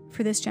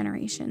for this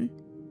generation.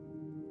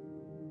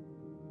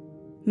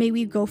 May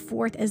we go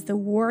forth as the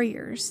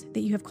warriors that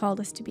you have called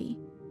us to be.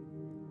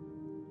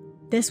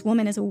 This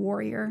woman is a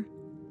warrior.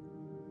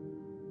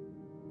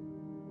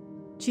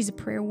 She's a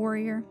prayer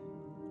warrior.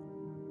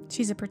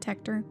 She's a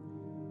protector.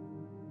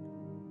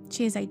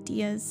 She has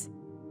ideas,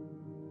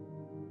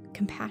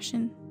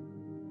 compassion,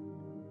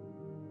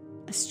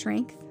 a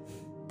strength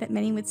that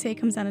many would say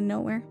comes out of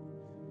nowhere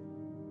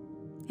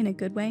in a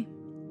good way.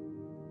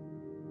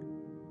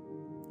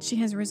 She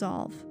has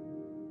resolve.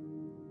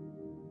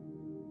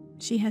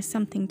 She has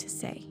something to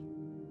say.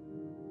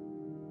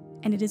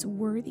 And it is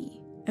worthy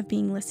of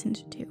being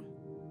listened to.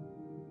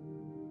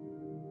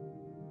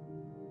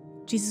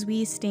 Jesus,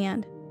 we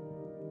stand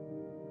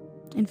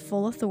in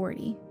full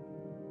authority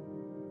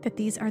that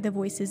these are the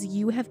voices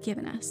you have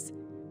given us.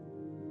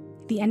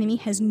 The enemy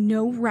has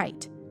no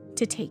right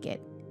to take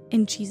it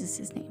in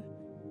Jesus' name.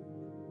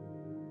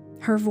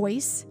 Her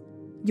voice,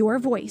 your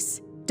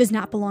voice, does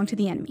not belong to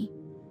the enemy.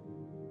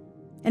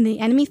 And the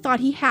enemy thought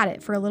he had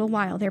it for a little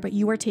while there, but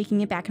you are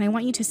taking it back. And I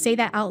want you to say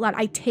that out loud.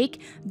 I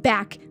take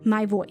back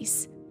my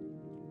voice.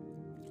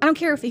 I don't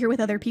care if you're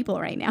with other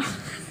people right now.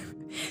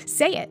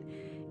 Say it.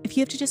 If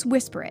you have to just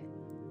whisper it,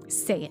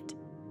 say it.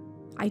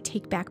 I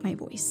take back my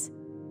voice.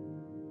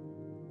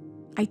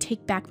 I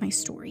take back my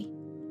story.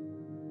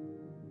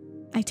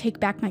 I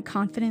take back my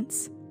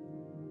confidence.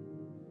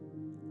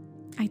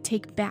 I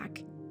take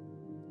back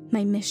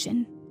my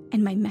mission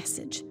and my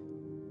message.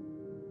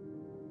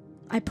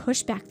 I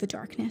push back the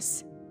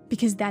darkness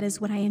because that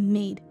is what I am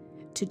made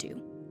to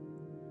do.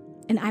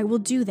 And I will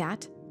do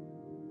that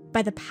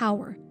by the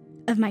power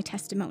of my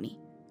testimony.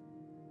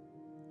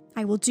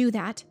 I will do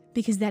that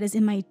because that is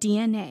in my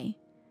DNA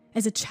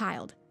as a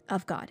child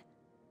of God.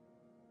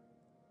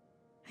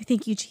 I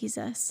thank you,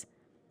 Jesus,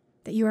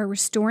 that you are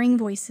restoring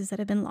voices that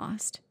have been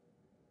lost.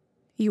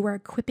 You are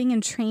equipping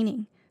and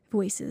training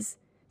voices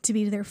to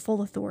be to their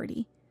full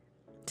authority,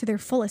 to their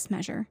fullest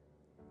measure.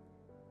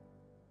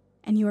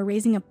 And you are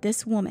raising up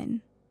this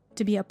woman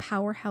to be a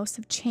powerhouse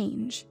of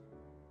change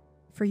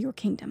for your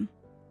kingdom.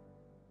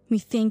 We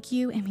thank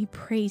you and we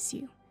praise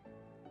you.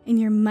 In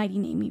your mighty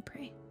name we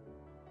pray.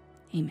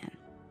 Amen.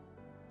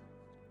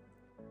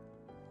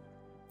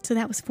 So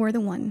that was for the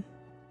one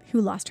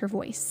who lost her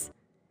voice.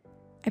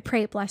 I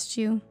pray it blessed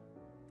you.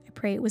 I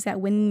pray it was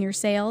that wind in your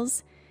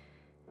sails.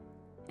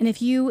 And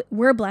if you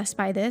were blessed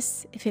by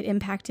this, if it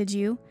impacted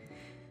you,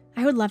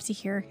 I would love to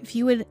hear if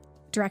you would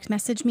direct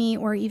message me,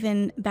 or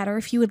even better,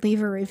 if you would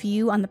leave a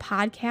review on the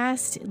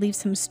podcast, leave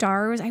some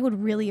stars. I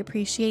would really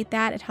appreciate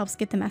that. It helps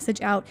get the message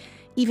out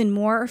even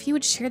more. Or if you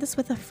would share this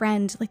with a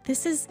friend, like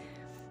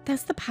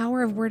that's the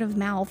power of word of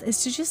mouth,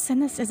 is to just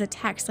send this as a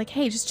text. Like,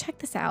 hey, just check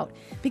this out,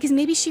 because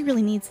maybe she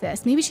really needs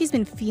this. Maybe she's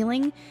been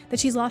feeling that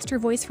she's lost her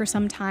voice for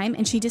some time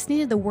and she just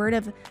needed the word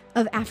of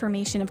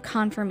affirmation, of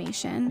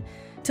confirmation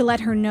to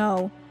let her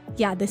know,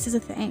 yeah, this is a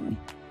thing.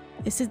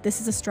 This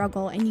is a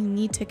struggle and you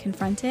need to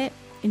confront it.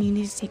 And you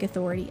need to take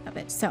authority of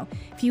it. So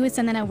if you would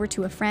send that over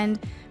to a friend,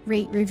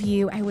 rate,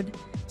 review, I would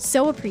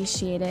so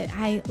appreciate it.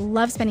 I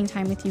love spending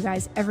time with you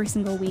guys every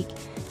single week.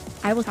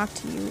 I will talk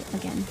to you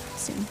again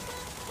soon.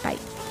 Bye.